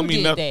here and tell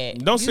me nothing.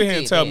 Don't sit here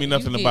and tell me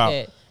nothing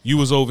about you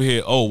was over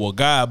here. Oh, well,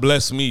 God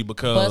bless me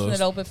because busting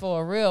it open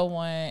for a real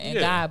one, and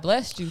God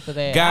blessed you for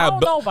that. I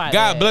don't know about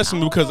God that. bless me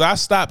because I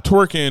stopped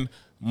twerking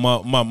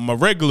my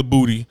regular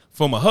booty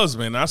for my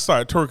husband. I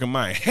started twerking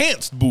my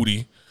enhanced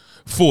booty.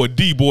 for a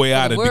D-boy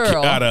out of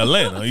world. out of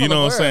Atlanta. You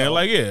know what I'm saying? world.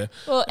 Like, yeah.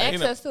 Well, You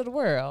know, access to the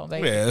world.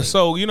 Basically. yeah,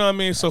 so you know what I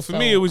mean. So for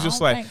me, it was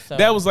just I don't like think so.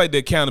 that was like the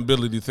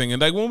accountability thing,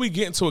 and like when we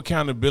get into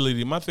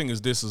accountability, my thing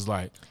is this is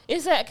like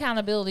Is that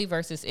accountability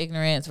versus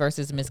ignorance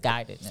versus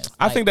misguidedness?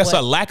 I think that's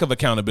what, a lack of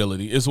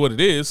accountability is what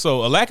it is.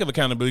 So a lack of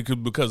accountability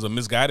could be because of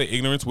misguided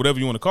ignorance, whatever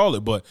you want to call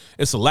it, but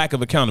it's a lack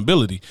of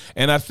accountability,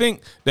 and I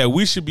think that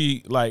we should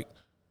be like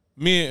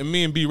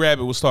me and B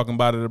Rabbit was talking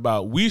about it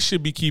about we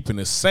should be keeping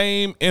the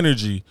same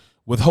energy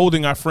with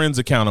holding our friends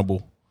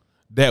accountable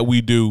that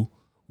we do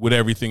with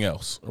everything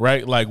else,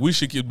 right? Like we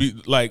should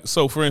be like,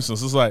 so for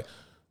instance, it's like,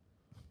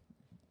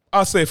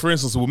 I'll say for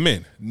instance with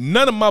men,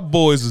 none of my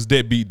boys is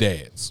deadbeat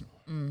dads.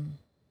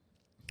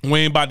 We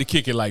ain't about to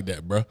kick it like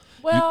that, bro.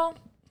 Well,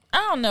 I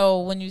don't know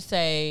when you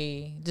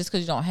say just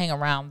because you don't hang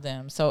around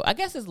them. So I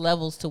guess it's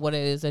levels to what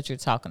it is that you're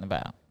talking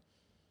about.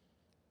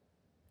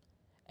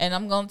 And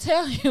I'm going to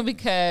tell you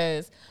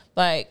because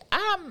like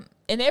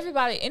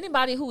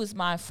anybody who is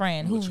my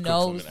friend who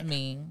knows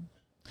me,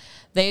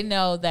 they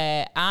know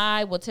that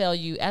I will tell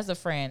you as a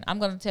friend, I'm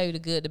going to tell you the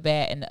good, the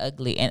bad, and the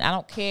ugly. And I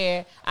don't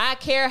care. I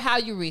care how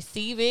you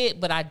receive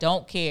it, but I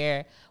don't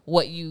care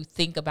what you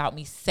think about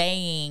me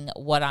saying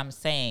what I'm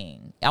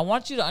saying. I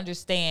want you to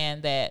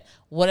understand that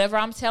whatever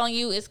I'm telling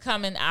you is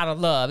coming out of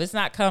love. It's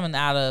not coming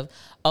out of,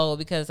 oh,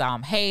 because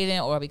I'm hating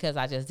or because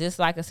I just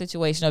dislike a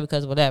situation or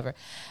because whatever.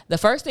 The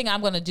first thing I'm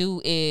going to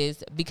do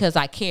is because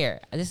I care.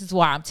 This is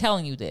why I'm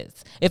telling you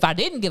this. If I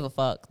didn't give a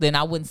fuck, then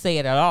I wouldn't say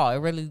it at all. It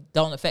really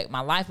don't affect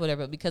my life or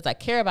whatever. But because I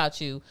care about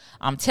you,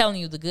 I'm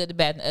telling you the good, the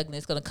bad, and the ugly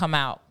is going to come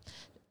out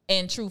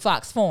in true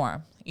Fox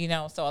form. You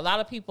know, so a lot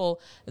of people,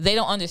 they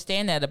don't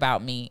understand that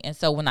about me. And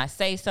so when I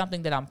say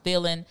something that I'm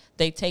feeling,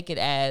 they take it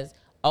as,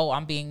 oh,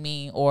 I'm being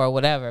mean or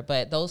whatever.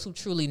 But those who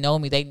truly know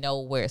me, they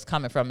know where it's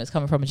coming from. It's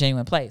coming from a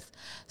genuine place.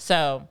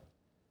 So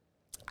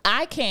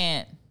I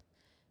can't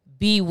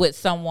be with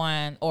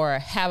someone or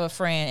have a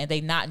friend and they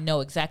not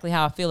know exactly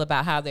how I feel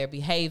about how they're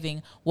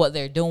behaving, what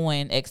they're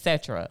doing,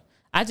 etc.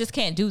 I just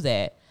can't do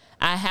that.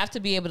 I have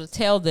to be able to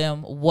tell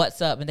them what's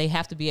up, and they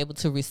have to be able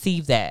to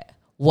receive that.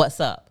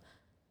 What's up?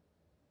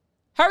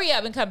 Hurry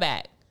up and come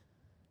back.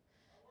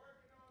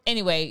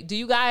 Anyway, do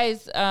you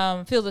guys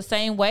feel the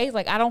same way?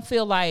 Like, I don't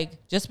feel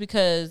like just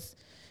because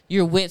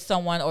you're with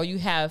someone or you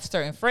have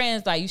certain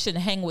friends, like you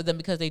shouldn't hang with them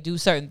because they do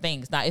certain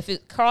things. Now, if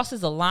it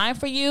crosses a line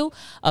for you,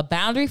 a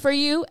boundary for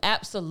you,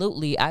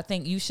 absolutely. I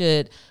think you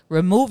should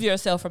remove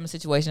yourself from a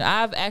situation.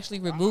 I've actually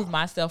removed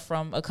myself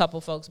from a couple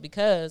folks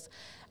because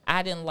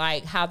I didn't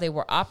like how they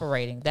were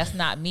operating. That's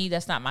not me.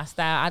 That's not my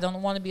style. I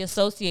don't want to be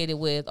associated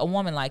with a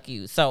woman like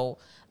you. So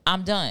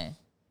I'm done.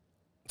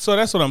 So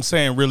that's what I'm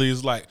saying really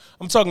is like,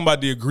 I'm talking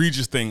about the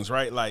egregious things,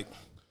 right? Like,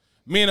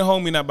 me and the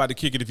homie not about to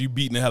kick it if you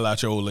beating the hell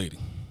out your old lady.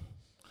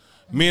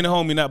 Me and the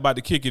homie not about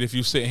to kick it if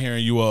you sit here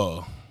and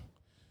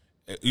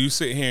you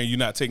sit here and you're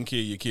not taking care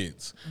of your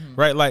kids,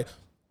 right? Like,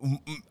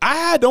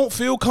 I don't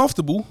feel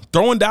comfortable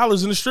throwing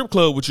dollars in the strip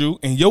club with you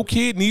and your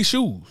kid needs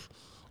shoes.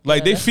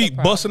 Like, they feet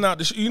busting out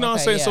the shoes. You know what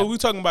I'm saying? Yeah. So we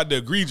talking about the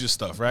egregious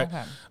stuff, right?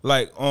 Okay.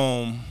 Like,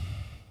 I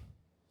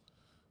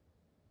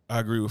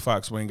agree with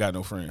Fox. We ain't got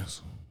no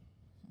friends.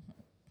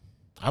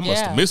 I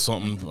must have missed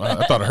something.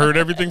 I thought I heard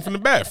everything from the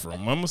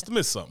bathroom. I must have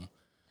missed something.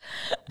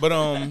 But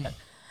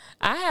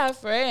I have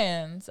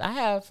friends. He's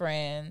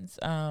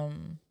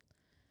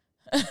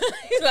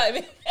like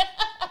me.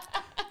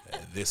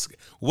 This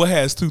what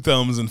has two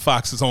thumbs and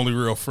Fox's only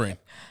real friend?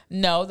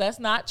 No, that's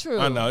not true.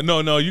 I know.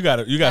 No, you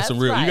got some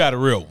real. Right. You got a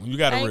real one. You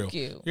got a real. Thank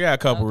you. You got a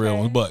couple real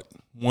ones, but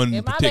one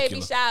in particular. My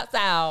baby shouts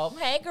out,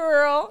 "Hey,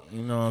 girl."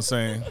 You know what I'm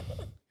saying?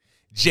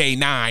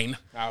 J9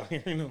 out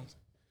here, you know.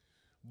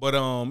 But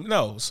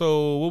no.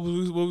 So what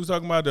was we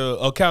talking about? The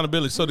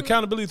accountability. So the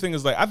accountability thing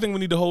is like, I think we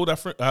need to hold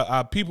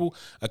our people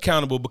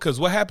accountable, because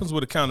what happens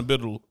with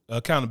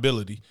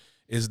accountability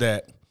is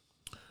that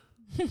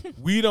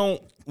we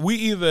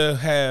either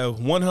have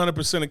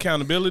 100%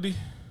 accountability.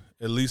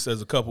 At least as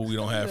a couple, we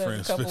don't have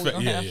friends.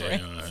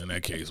 In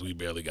that case, we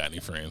barely got any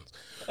friends.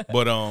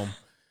 But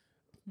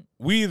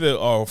we either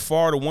are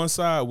far to one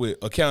side with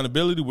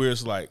accountability, where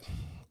it's like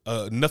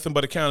nothing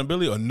but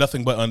accountability or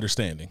nothing but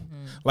understanding.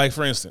 Like,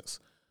 for instance,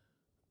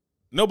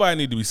 nobody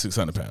need to be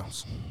 600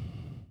 pounds.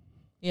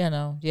 Yeah,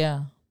 no,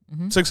 yeah.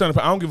 600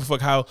 pounds. I don't give a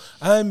fuck how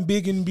I'm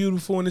big and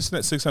beautiful and this and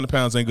that. 600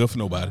 pounds ain't good for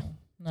nobody.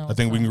 No, I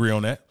think we can agree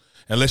on that.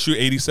 Unless you're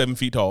 87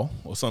 feet tall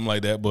or something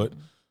like that. But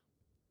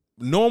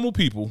normal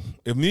people,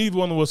 if neither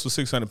one of us was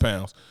 600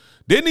 pounds,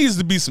 there needs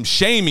to be some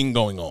shaming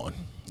going on.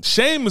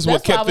 Shame is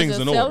what kept things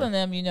in order. Telling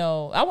them, you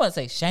know, I wouldn't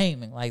say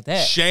shaming like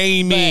that.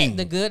 Shaming. But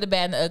the good, the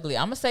bad, and the ugly.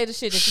 I'm going to say the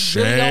shit that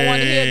you really don't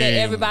want to hear that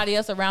everybody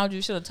else around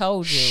you should have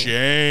told you.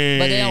 Shame.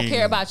 But they don't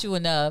care about you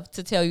enough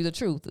to tell you the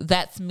truth.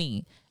 That's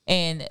me.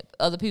 And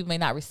other people may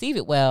not receive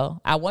it well.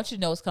 I want you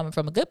to know it's coming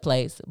from a good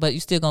place, but you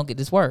still going to get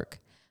this work.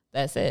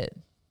 That's it.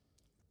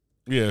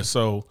 Yeah,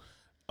 so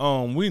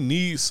we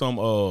need some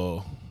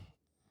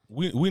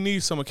we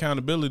need some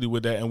accountability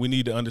with that, and we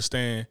need to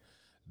understand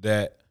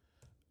that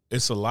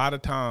it's a lot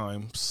of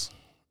times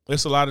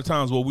It's a lot of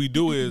times what we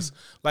do is,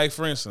 like,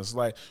 for instance,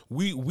 like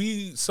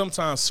we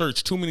sometimes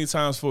search too many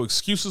times for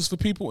excuses for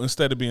people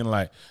instead of being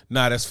like,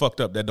 nah, that's fucked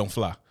up, that don't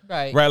fly.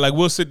 Right. Like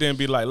we'll sit there and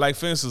be like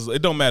for instance,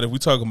 it don't matter if we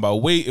talking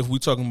about weight, if we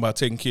talking about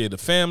taking care of the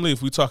family,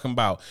 if we talking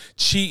about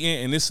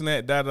cheating and this and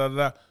that, da da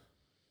da.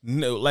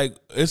 No, like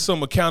it's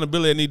some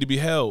accountability that need to be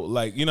held.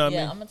 Like, you know what I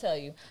mean? I'm gonna tell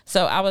you.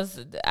 So I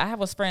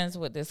was friends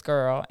with this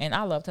girl, and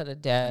I loved her to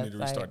death. I need to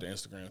restart the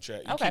Instagram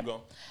chat. You okay. keep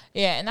going.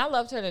 Yeah, and I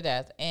loved her to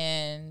death,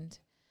 and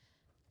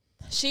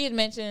she had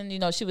mentioned,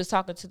 she was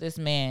talking to this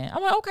man.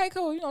 I'm like, okay,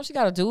 cool. She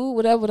got a dude,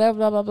 whatever, blah,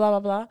 blah, blah, blah,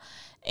 blah.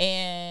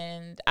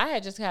 And I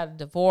had just had a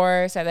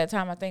divorce at that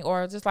time, I think,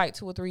 or just like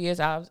 2 or 3 years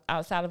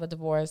outside of a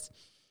divorce.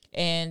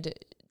 And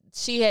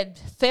she had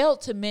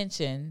failed to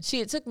mention, she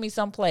had took me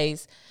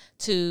someplace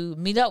to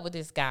meet up with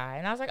this guy.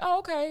 And I was like, oh,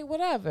 okay,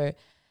 whatever.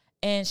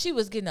 And she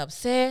was getting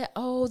upset.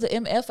 Oh, the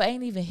MF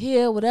ain't even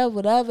here,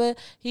 whatever.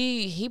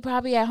 He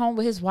probably at home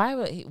with his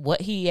wife.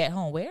 What, he at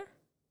home where?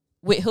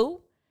 With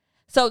who?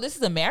 So this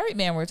is a married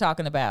man we're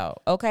talking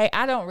about, okay?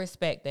 I don't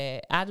respect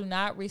that. I do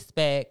not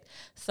respect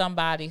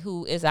somebody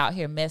who is out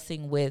here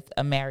messing with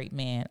a married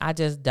man. I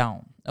just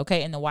don't,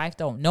 okay? And the wife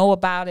don't know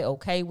about it,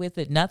 okay with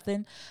it,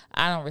 nothing.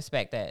 I don't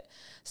respect that.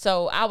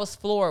 So I was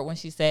floored when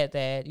she said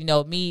that,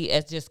 me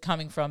as just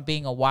coming from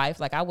being a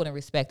wife, like I wouldn't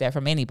respect that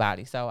from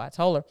anybody. So I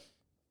told her,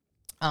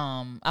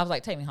 I was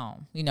like, take me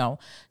home,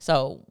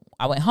 So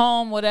I went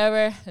home,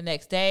 whatever. The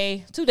next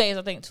day, 2 days,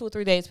 I think 2 or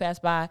 3 days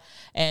passed by.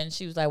 And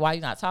she was like, why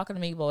you not talking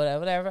to me? But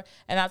whatever.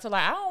 And I told her,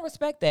 I don't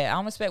respect that. I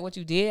don't respect what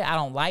you did. I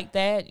don't like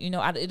that.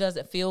 It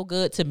doesn't feel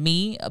good to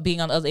me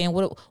being on the other end.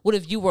 What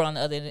if you were on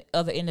the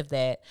other end of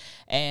that?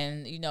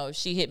 And,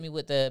 she hit me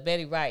with the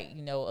Betty Wright,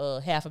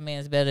 half a man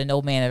is better than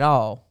no man at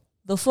all.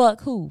 The fuck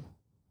who?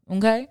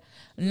 Okay?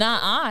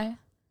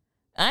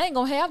 I ain't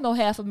gonna have no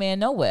half a man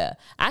nowhere.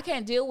 I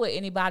can't deal with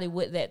anybody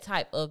with that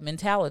type of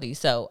mentality.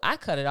 So I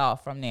cut it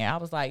off from there. I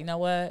was like, you know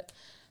what?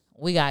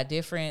 We got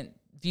different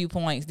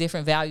viewpoints,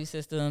 different value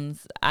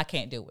systems. I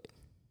can't do it.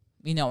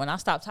 And I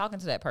stopped talking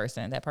to that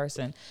person. That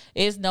person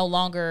is no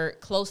longer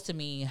close to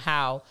me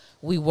how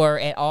we were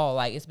at all.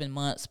 Like, it's been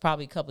months,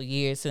 probably a couple of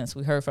years since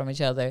we heard from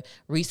each other.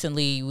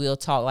 Recently, we'll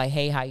talk like,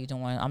 hey, how you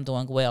doing? I'm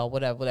doing well,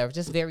 whatever.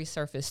 Just very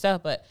surface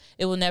stuff. But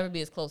it will never be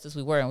as close as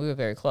we were, and we were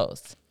very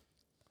close.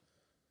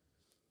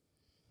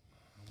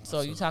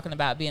 So you're talking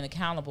about being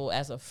accountable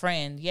as a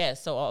friend.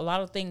 Yes. So a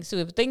lot of things too,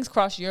 if things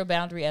cross your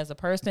boundary as a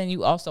person,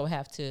 you also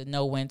have to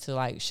know when to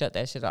like shut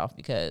that shit off,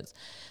 because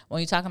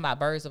when you're talking about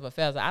birds of a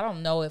feather, I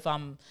don't know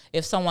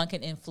if someone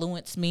can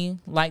influence me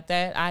like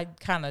that. I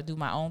kind of do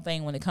my own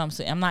thing when it comes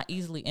to, I'm not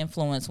easily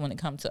influenced when it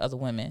comes to other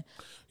women.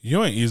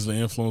 You ain't easily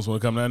influenced when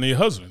it comes down to your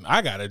husband.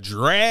 I got to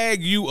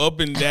drag you up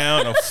and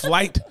down a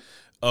flight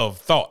of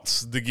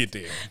thoughts to get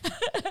there.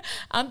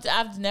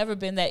 I've never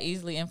been that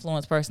easily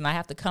influenced person. I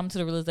have to come to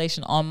the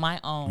realization on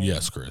my own.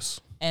 Yes, Chris.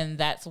 And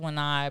that's when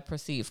I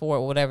proceed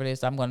forward, whatever it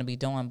is I'm going to be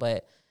doing.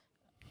 But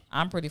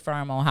I'm pretty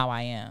firm on how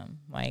I am.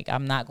 Like,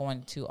 I'm not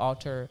going to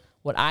alter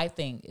what I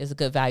think is a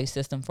good value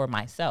system for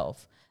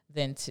myself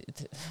than to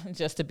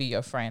just to be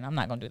your friend. I'm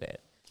not going to do that.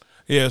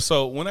 Yeah,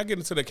 so when I get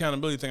into the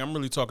accountability thing, I'm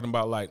really talking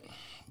about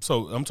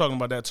I'm talking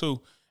about that too.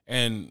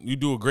 And you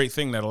do a great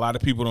thing that a lot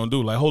of people don't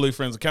do. Like, hold their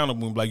friends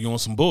accountable and be like, you on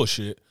some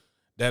bullshit.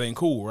 That ain't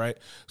cool, right?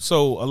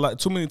 So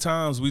too many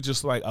times we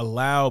just like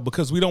allow,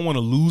 because we don't want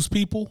to lose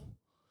people,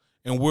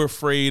 and we're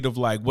afraid of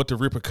like what the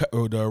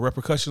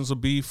repercussions will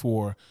be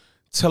for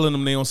telling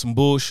them they on some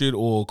bullshit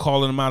or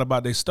calling them out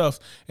about their stuff.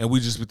 And we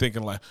just be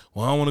thinking like,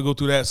 well, I don't want to go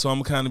through that. So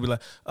I'm kind of be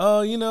like,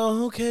 oh,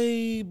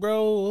 okay,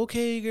 bro,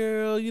 okay,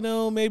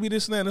 girl, maybe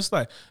this and that. And it's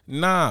like,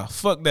 nah,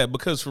 fuck that.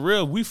 Because for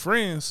real, we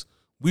friends.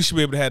 We should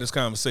be able to have this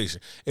conversation.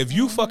 If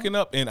you fucking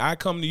up and I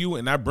come to you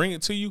and I bring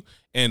it to you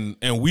and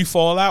we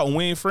fall out and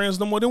we ain't friends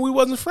no more, then we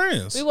wasn't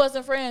friends. We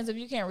wasn't friends if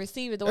you can't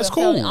receive it the way That's I'm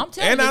cool. telling you. I'm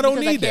telling and you I don't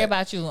because need I care that.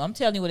 about you. I'm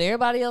telling you what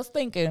everybody else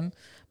thinking,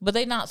 but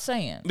they not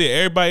saying. Yeah,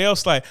 everybody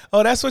else like,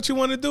 oh, that's what you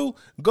want to do?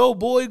 Go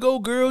boy, go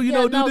girl, do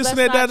this and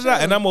that, da.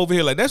 And I'm over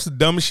here like, that's the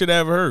dumbest shit I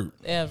ever heard.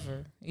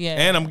 Ever. Yeah.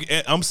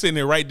 And I'm sitting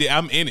there right there.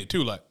 I'm in it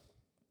too, like.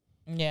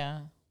 Yeah.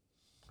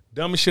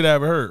 Dumbest shit I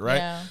ever heard, right?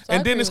 Yeah. So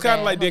and then it's kind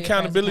of like the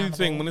accountability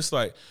thing when it's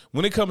like,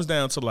 when it comes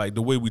down to like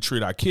the way we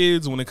treat our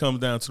kids, when it comes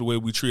down to the way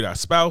we treat our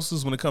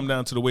spouses, when it comes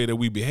down to the way that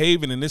we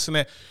behaving and this and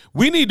that,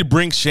 we need to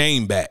bring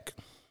shame back.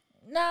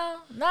 No,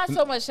 not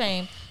so much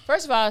shame.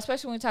 First of all,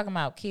 especially when you're talking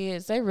about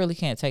kids, they really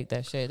can't take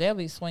that shit. They'll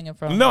be swinging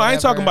from. No, I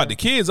ain't talking about the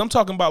kids. I'm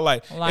talking about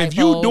like if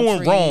you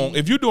doing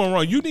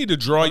wrong, you need to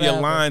draw your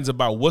lines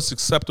about what's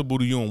acceptable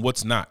to you and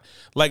what's not.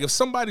 Like if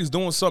somebody's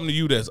doing something to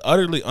you that's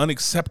utterly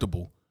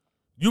unacceptable,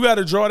 you got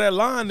to draw that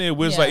line there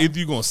where it's like, if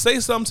you're going to say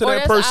something to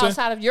that person.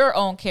 Outside of your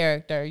own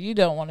character, you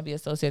don't want to be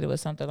associated with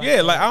something like that.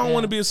 Yeah, like I don't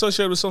want to be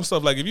associated with some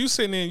stuff. Like if you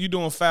sitting there and you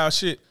doing foul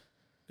shit,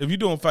 if you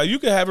doing foul, you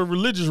can have a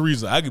religious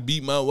reason. I could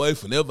beat my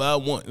wife whenever I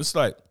want. It's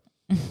like,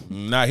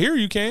 not here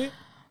you can't.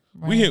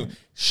 Right. We hear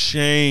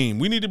shame.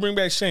 We need to bring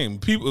back shame.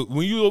 People,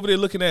 when you over there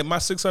looking at my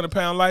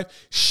 600-pound life,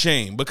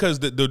 shame. Because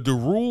the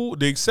rule,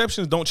 the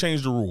exceptions don't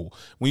change the rule.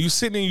 When you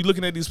sitting there and you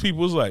looking at these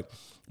people, it's like,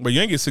 But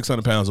you ain't get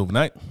 600 pounds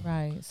overnight.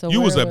 Right. So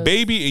you was a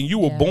baby and you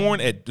were yeah.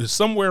 born at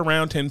somewhere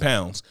around 10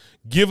 pounds.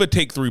 Give or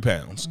take 3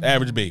 pounds,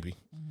 average baby.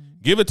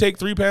 Give or take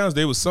 3 pounds,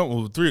 they was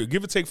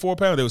give or take 4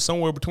 pounds, they was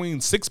somewhere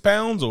between 6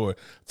 pounds or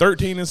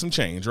 13 and some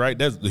change, right?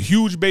 That's the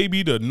huge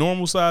baby, the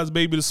normal size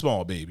baby, the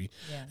small baby.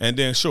 Yeah. And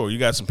then sure, you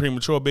got some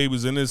premature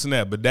babies and this and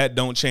that, but that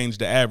don't change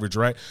the average,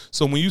 right?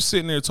 So when you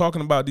sitting there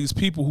talking about these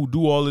people who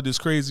do all of this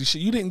crazy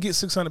shit, you didn't get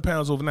 600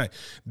 pounds overnight.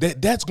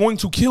 That's going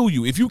to kill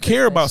you. If you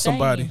care about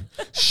somebody,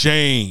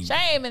 shame.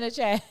 Shame in the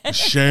chat.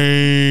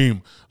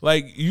 Shame.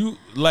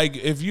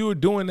 If you were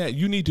doing that,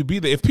 you need to be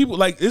there. If people,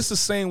 like, it's the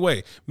same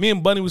way. Me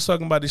and Bunny was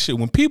talking about this shit.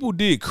 When people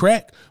did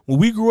crack, when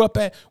we grew up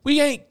we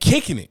ain't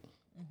kicking it.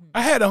 Mm-hmm.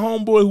 I had a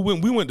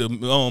homeboy we went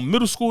to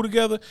middle school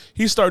together.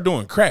 He started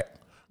doing crack.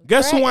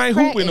 Guess who I ain't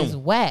hooping him? Is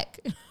whack.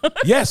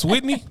 Yes,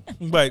 Whitney.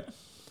 Like,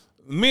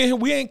 me and him,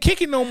 we ain't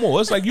kicking no more.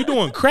 It's like, you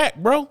doing crack,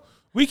 bro.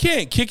 We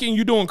can't kick it and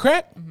you doing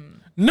crack? Mm-hmm.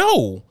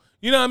 No.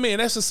 You know what I mean?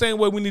 That's the same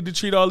way we need to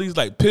treat all these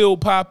like pill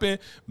popping,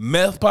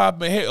 meth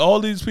popping, hey,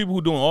 all these people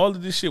who doing all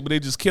of this shit, but they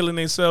just killing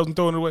themselves and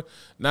throwing it away.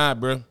 Nah,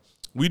 bro.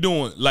 We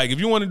doing, like, if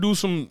you want to do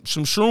some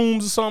shrooms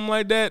or something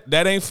like that,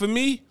 that ain't for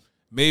me.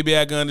 Maybe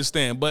I can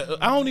understand.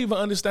 But I don't even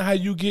understand how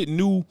you get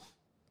new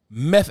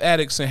meth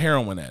addicts and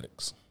heroin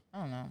addicts. I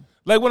don't know.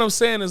 Like, what I'm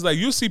saying is, like,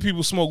 you see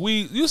people smoke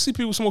weed. You see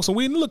people smoke some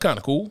weed and it look kind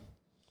of cool.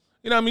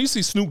 You know what I mean? You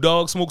see Snoop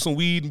Dogg smoke some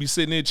weed and be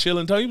sitting there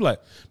chilling. You be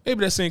like,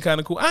 maybe that seem kind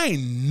of cool. I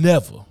ain't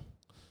never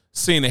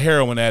seen a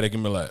heroin addict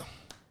and be like,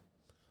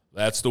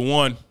 that's the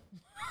one.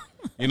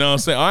 You know what I'm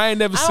saying? I ain't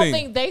never seen. I don't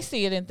think they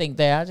see it and think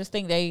that. I just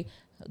think they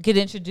get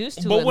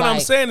introduced to it. But what I'm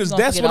saying is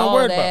that's what I'm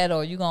worried about.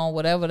 Or you gonna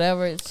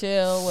whatever, it's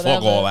chill,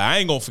 whatever. Fuck all that. I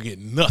ain't gonna forget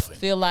nothing.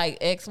 Feel like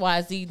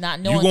XYZ,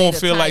 not knowing you gonna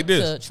feel like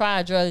this. To try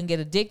a drug and get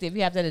addicted. If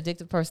you have that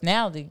addictive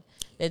personality,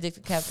 that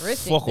addictive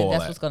characteristic, fuck then all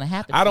that's that. what's gonna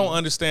happen. I don't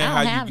understand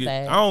how you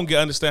get. I don't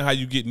understand how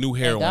you get new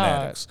heroin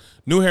addicts.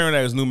 New heroin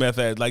addicts, new meth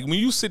addicts. Like when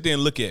you sit there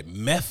and look at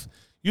meth,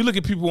 you look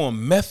at people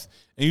on meth.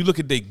 And you look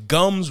at their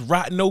gums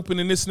rotting open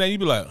and this and that, you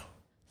be like,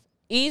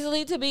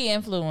 easily to be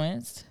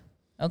influenced.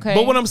 Okay.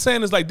 But what I'm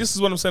saying is, like, this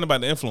is what I'm saying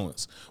about the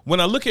influence.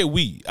 When I look at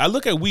weed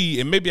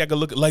and maybe I could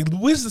look at, like,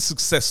 where's the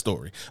success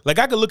story? Like,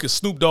 I could look at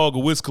Snoop Dogg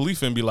or Wiz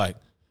Khalifa and be like,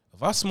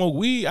 if I smoke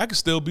weed, I could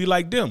still be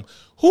like them.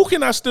 Who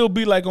can I still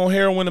be like on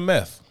heroin and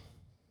meth?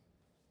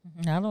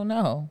 I don't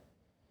know.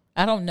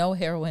 I don't know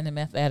heroin and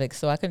meth addicts,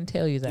 so I couldn't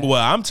tell you that. Well,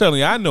 I'm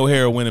telling you, I know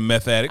heroin and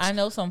meth addicts. I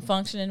know some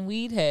functioning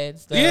weed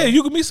heads. Though. Yeah,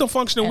 you can meet some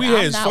functioning weed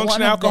heads,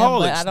 functioning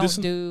alcoholics.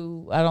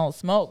 Them, I don't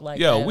smoke like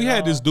that. Yo, we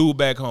had this dude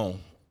back home.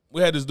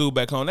 That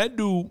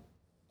dude,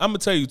 I'm going to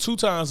tell you, 2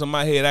 times in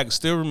my head, I can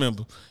still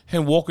remember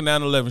him walking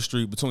down 11th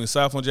Street between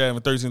South Orange Ave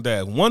and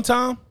 13th Ave. One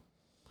time,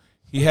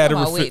 he had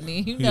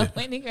Whitney. You know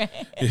Whitney Grant.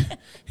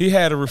 He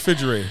had a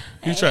refrigerator.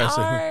 He tried to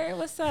say,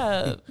 what's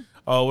up?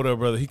 Oh, what up,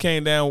 brother? He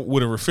came down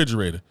with a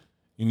refrigerator.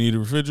 You need a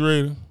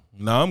refrigerator?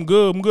 No, I'm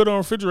good. I'm good on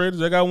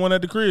refrigerators. I got one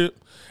at the crib.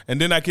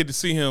 And then I get to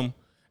see him.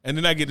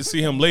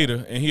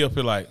 Later, and he up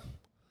here like,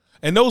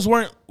 and those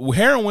weren't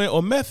heroin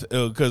or meth,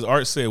 because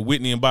Art said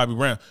Whitney and Bobby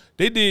Brown.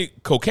 They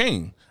did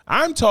cocaine.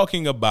 I'm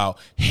talking about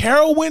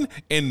heroin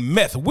and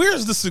meth.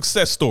 Where's the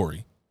success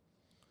story?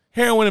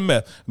 Heroin and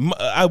meth.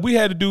 We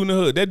had a dude in the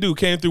hood. That dude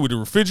came through with a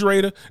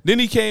refrigerator. Then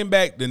he came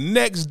back the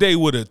next day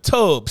with a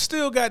tub.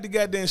 Still got the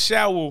goddamn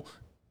shower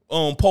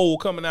pole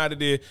coming out of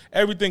there,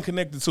 everything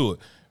connected to it.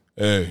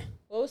 Hey.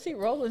 What was he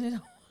rolling it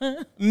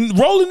on?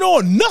 Rolling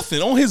on nothing,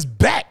 on his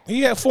back.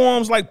 He had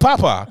forearms like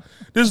Popeye.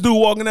 This dude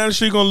walking down the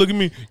street gonna look at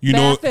me. You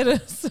know,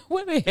 Pathfitters.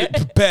 What are they?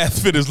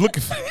 Pathfitters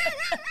looking for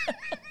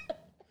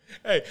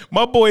Hey,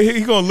 my boy,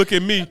 he gonna look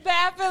at me.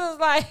 Pathfitters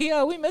like,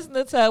 yo, we missing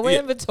the tub. We're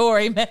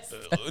inventory messed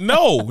up.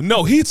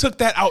 No, he took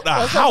that out the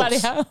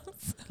house.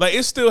 Like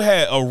it still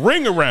had a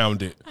ring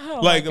around it. Oh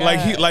like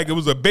it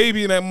was a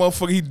baby in that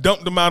motherfucker. He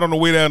dumped him out on the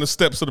way down the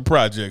steps of the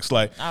projects.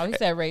 Like, oh, he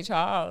said Ray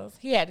Charles.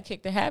 He had to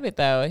kick the habit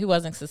though. He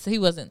wasn't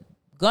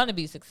gonna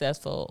be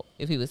successful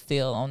if he was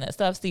still on that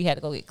stuff. So he had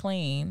to go get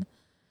clean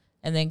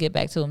and then get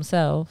back to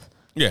himself.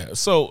 Yeah.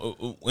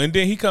 So and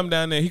then he come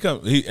down there.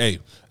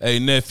 Hey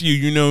nephew,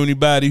 you know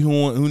anybody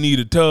who need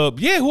a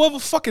tub? Yeah, whoever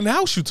fucking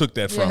house you took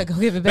that from. Yeah, go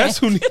give it back. That's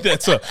who need that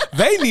tub.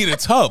 They need a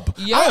tub.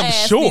 Your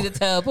ass need a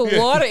tub. Put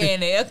water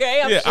in it.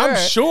 Okay, I'm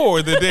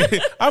sure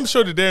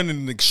that they're in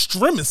an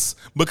extremis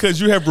because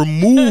you have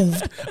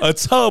removed a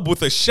tub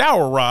with a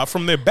shower rod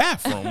from their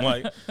bathroom.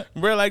 Like,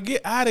 bro, like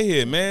get out of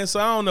here, man. So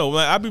I don't know.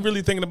 Like, I be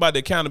really thinking about the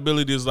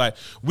accountability. Is like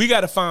we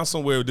got to find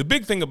somewhere. The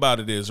big thing about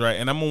it is right,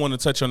 and I'm gonna want to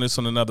touch on this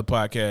on another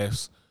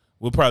podcast.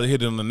 We'll probably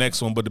hit it on the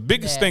next one. But the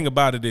biggest thing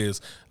about it is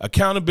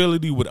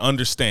accountability with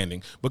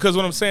understanding. Because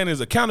what I'm saying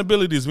is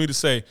accountability is me to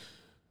say,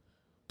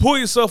 pull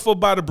yourself up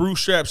by the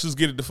bootstraps, just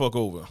get it the fuck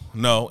over.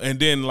 No. And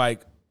then,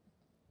 like,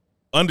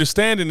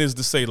 understanding is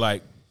to say,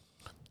 like,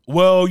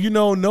 well, you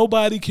know,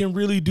 nobody can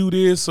really do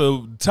this.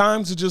 So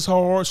times are just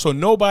hard. So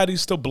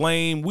nobody's to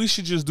blame. We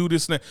should just do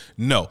this and that.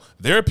 No.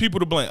 There are people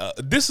to blame.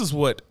 This is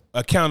what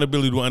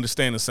accountability to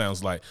understanding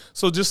sounds like.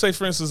 So just say,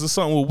 for instance, it's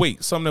something with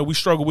weight, something that we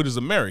struggle with as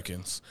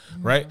Americans,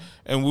 right?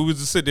 And we would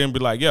just sit there and be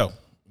like, yo,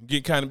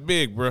 get kind of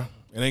big, bro.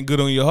 It ain't good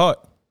on your heart.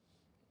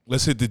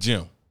 Let's hit the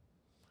gym.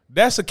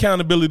 That's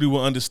accountability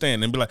with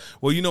understanding. And be like,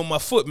 well, you know, my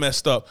foot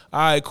messed up. All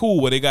right, cool.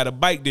 Well, they got a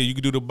bike there. You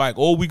could do the bike.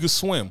 Or we could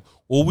swim.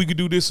 Or we could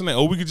do this and that.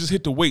 Or we could just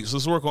hit the weights.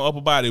 Let's work on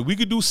upper body. We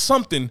could do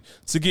something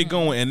to get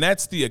going. And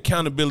that's the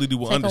accountability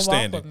with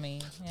understanding. Take a walk with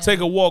me. Yeah. Take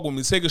a walk with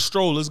me. Take a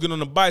stroll. Let's get on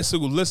the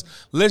bicycle. Let's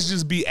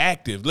just be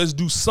active. Let's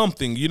do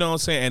something. You know what I'm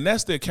saying? And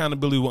that's the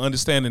accountability with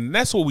understanding. And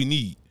that's what we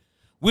need.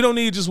 We don't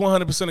need just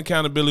 100%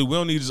 accountability. We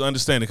don't need just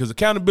understanding. Because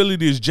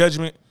accountability is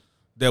judgment.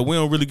 That we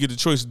don't really get the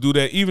choice to do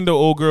that. Even though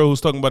old girl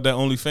who's talking about that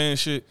OnlyFans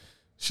shit,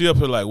 she up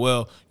here like,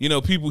 well, you know,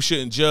 people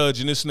shouldn't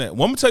judge and this and that.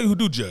 Well, I'm going to tell you who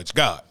do judge.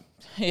 God.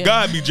 Yeah.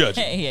 God be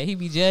judging. Yeah, he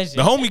be judging.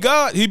 The homie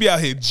God, he be out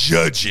here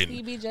judging.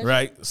 He be judging.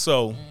 Right?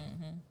 So,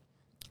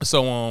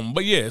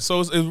 but yeah,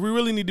 so we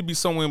really need to be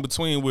somewhere in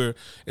between where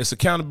it's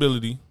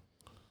accountability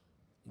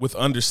with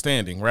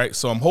understanding, right?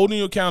 So I'm holding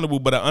you accountable,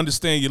 but I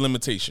understand your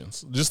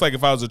limitations. Just like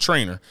if I was a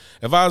trainer.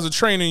 If I was a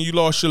trainer and you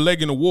lost your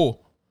leg in a war,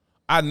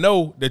 I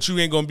know that you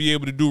ain't going to be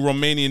able to do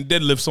Romanian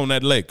deadlifts on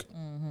that leg.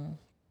 Mm-hmm.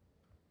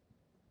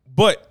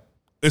 But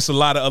it's a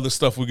lot of other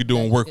stuff we could do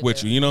and work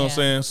with you. You know what I'm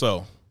saying?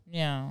 So,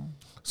 yeah.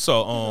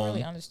 So, I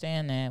really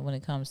understand that when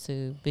it comes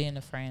to being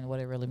a friend, what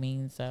it really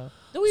means. So,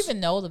 do we even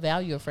know the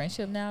value of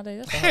friendship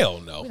nowadays? Hell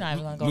no. We're not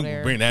even going to go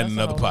there. Bring that in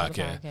another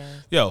podcast.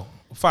 Yo,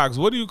 Fox,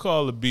 what do you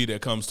call a bee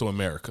that comes to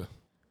America?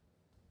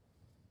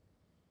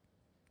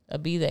 A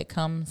bee that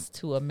comes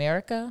to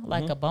America?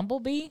 Like a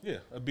bumblebee? Yeah,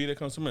 a bee that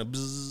comes to America.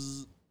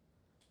 Bzzz.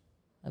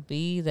 A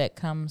bee that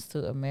comes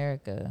to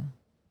America.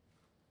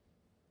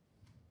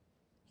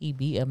 He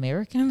be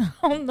American?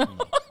 I don't know.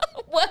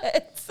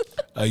 What?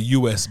 A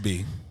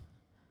USB.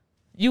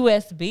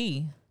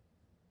 USB.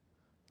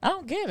 I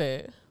don't get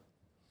it.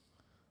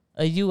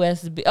 A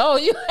USB. Oh,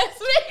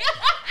 USB.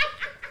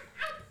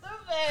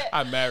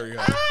 I married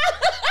her.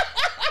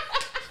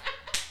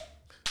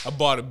 I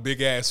bought a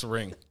big ass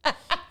ring.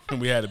 And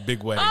we had a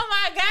big wedding. Oh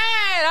my God.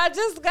 I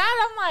just got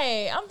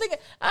it. I'm thinking,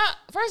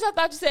 first I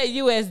thought you said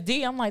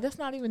USD. I'm like, that's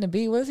not even a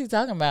B. What is he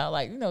talking about?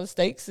 Like, you know,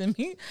 steaks and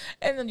meat.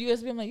 And then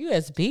USB, I'm like,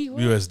 USB?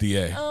 What?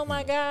 USDA. Oh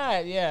my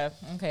God. Yeah.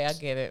 Okay, I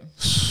get it.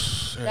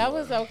 That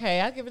was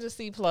okay. I give it a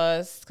C+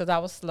 because I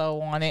was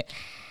slow on it.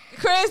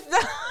 Chris,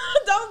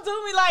 don't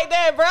do me like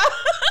that, bro.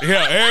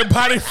 Yeah,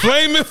 everybody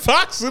flaming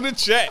Fox in the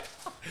chat.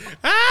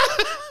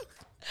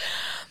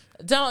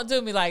 Don't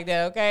do me like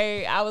that,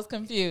 okay? I was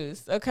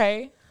confused,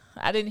 okay?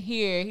 I didn't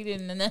hear. He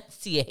didn't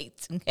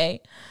enunciate, okay?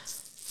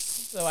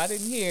 So I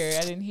didn't hear.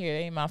 It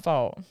ain't my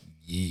fault.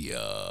 Yeah.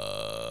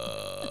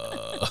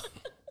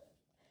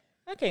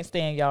 I can't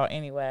stand y'all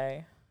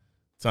anyway.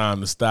 Time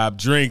to stop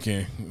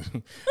drinking.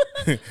 Who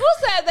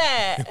said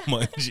that?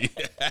 Mungie.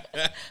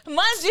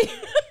 Mungie.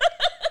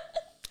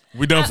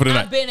 We done for the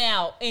night. I've been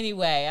out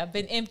anyway. I've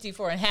been empty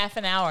for a half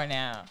an hour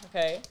now,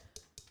 okay?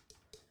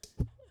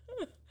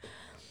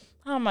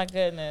 Oh, my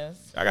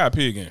goodness. I got to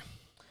pee again.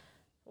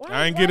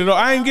 I ain't get it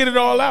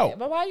all out.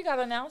 But why you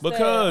gotta announce that?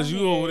 Because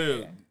you over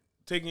there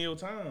taking your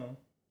time.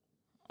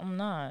 I'm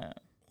not.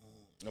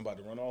 I'm about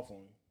to run off on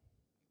you.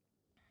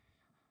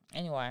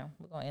 Anyway,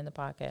 we're gonna end the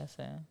podcast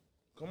then.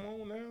 Come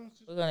on now.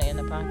 We're gonna end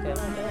the podcast.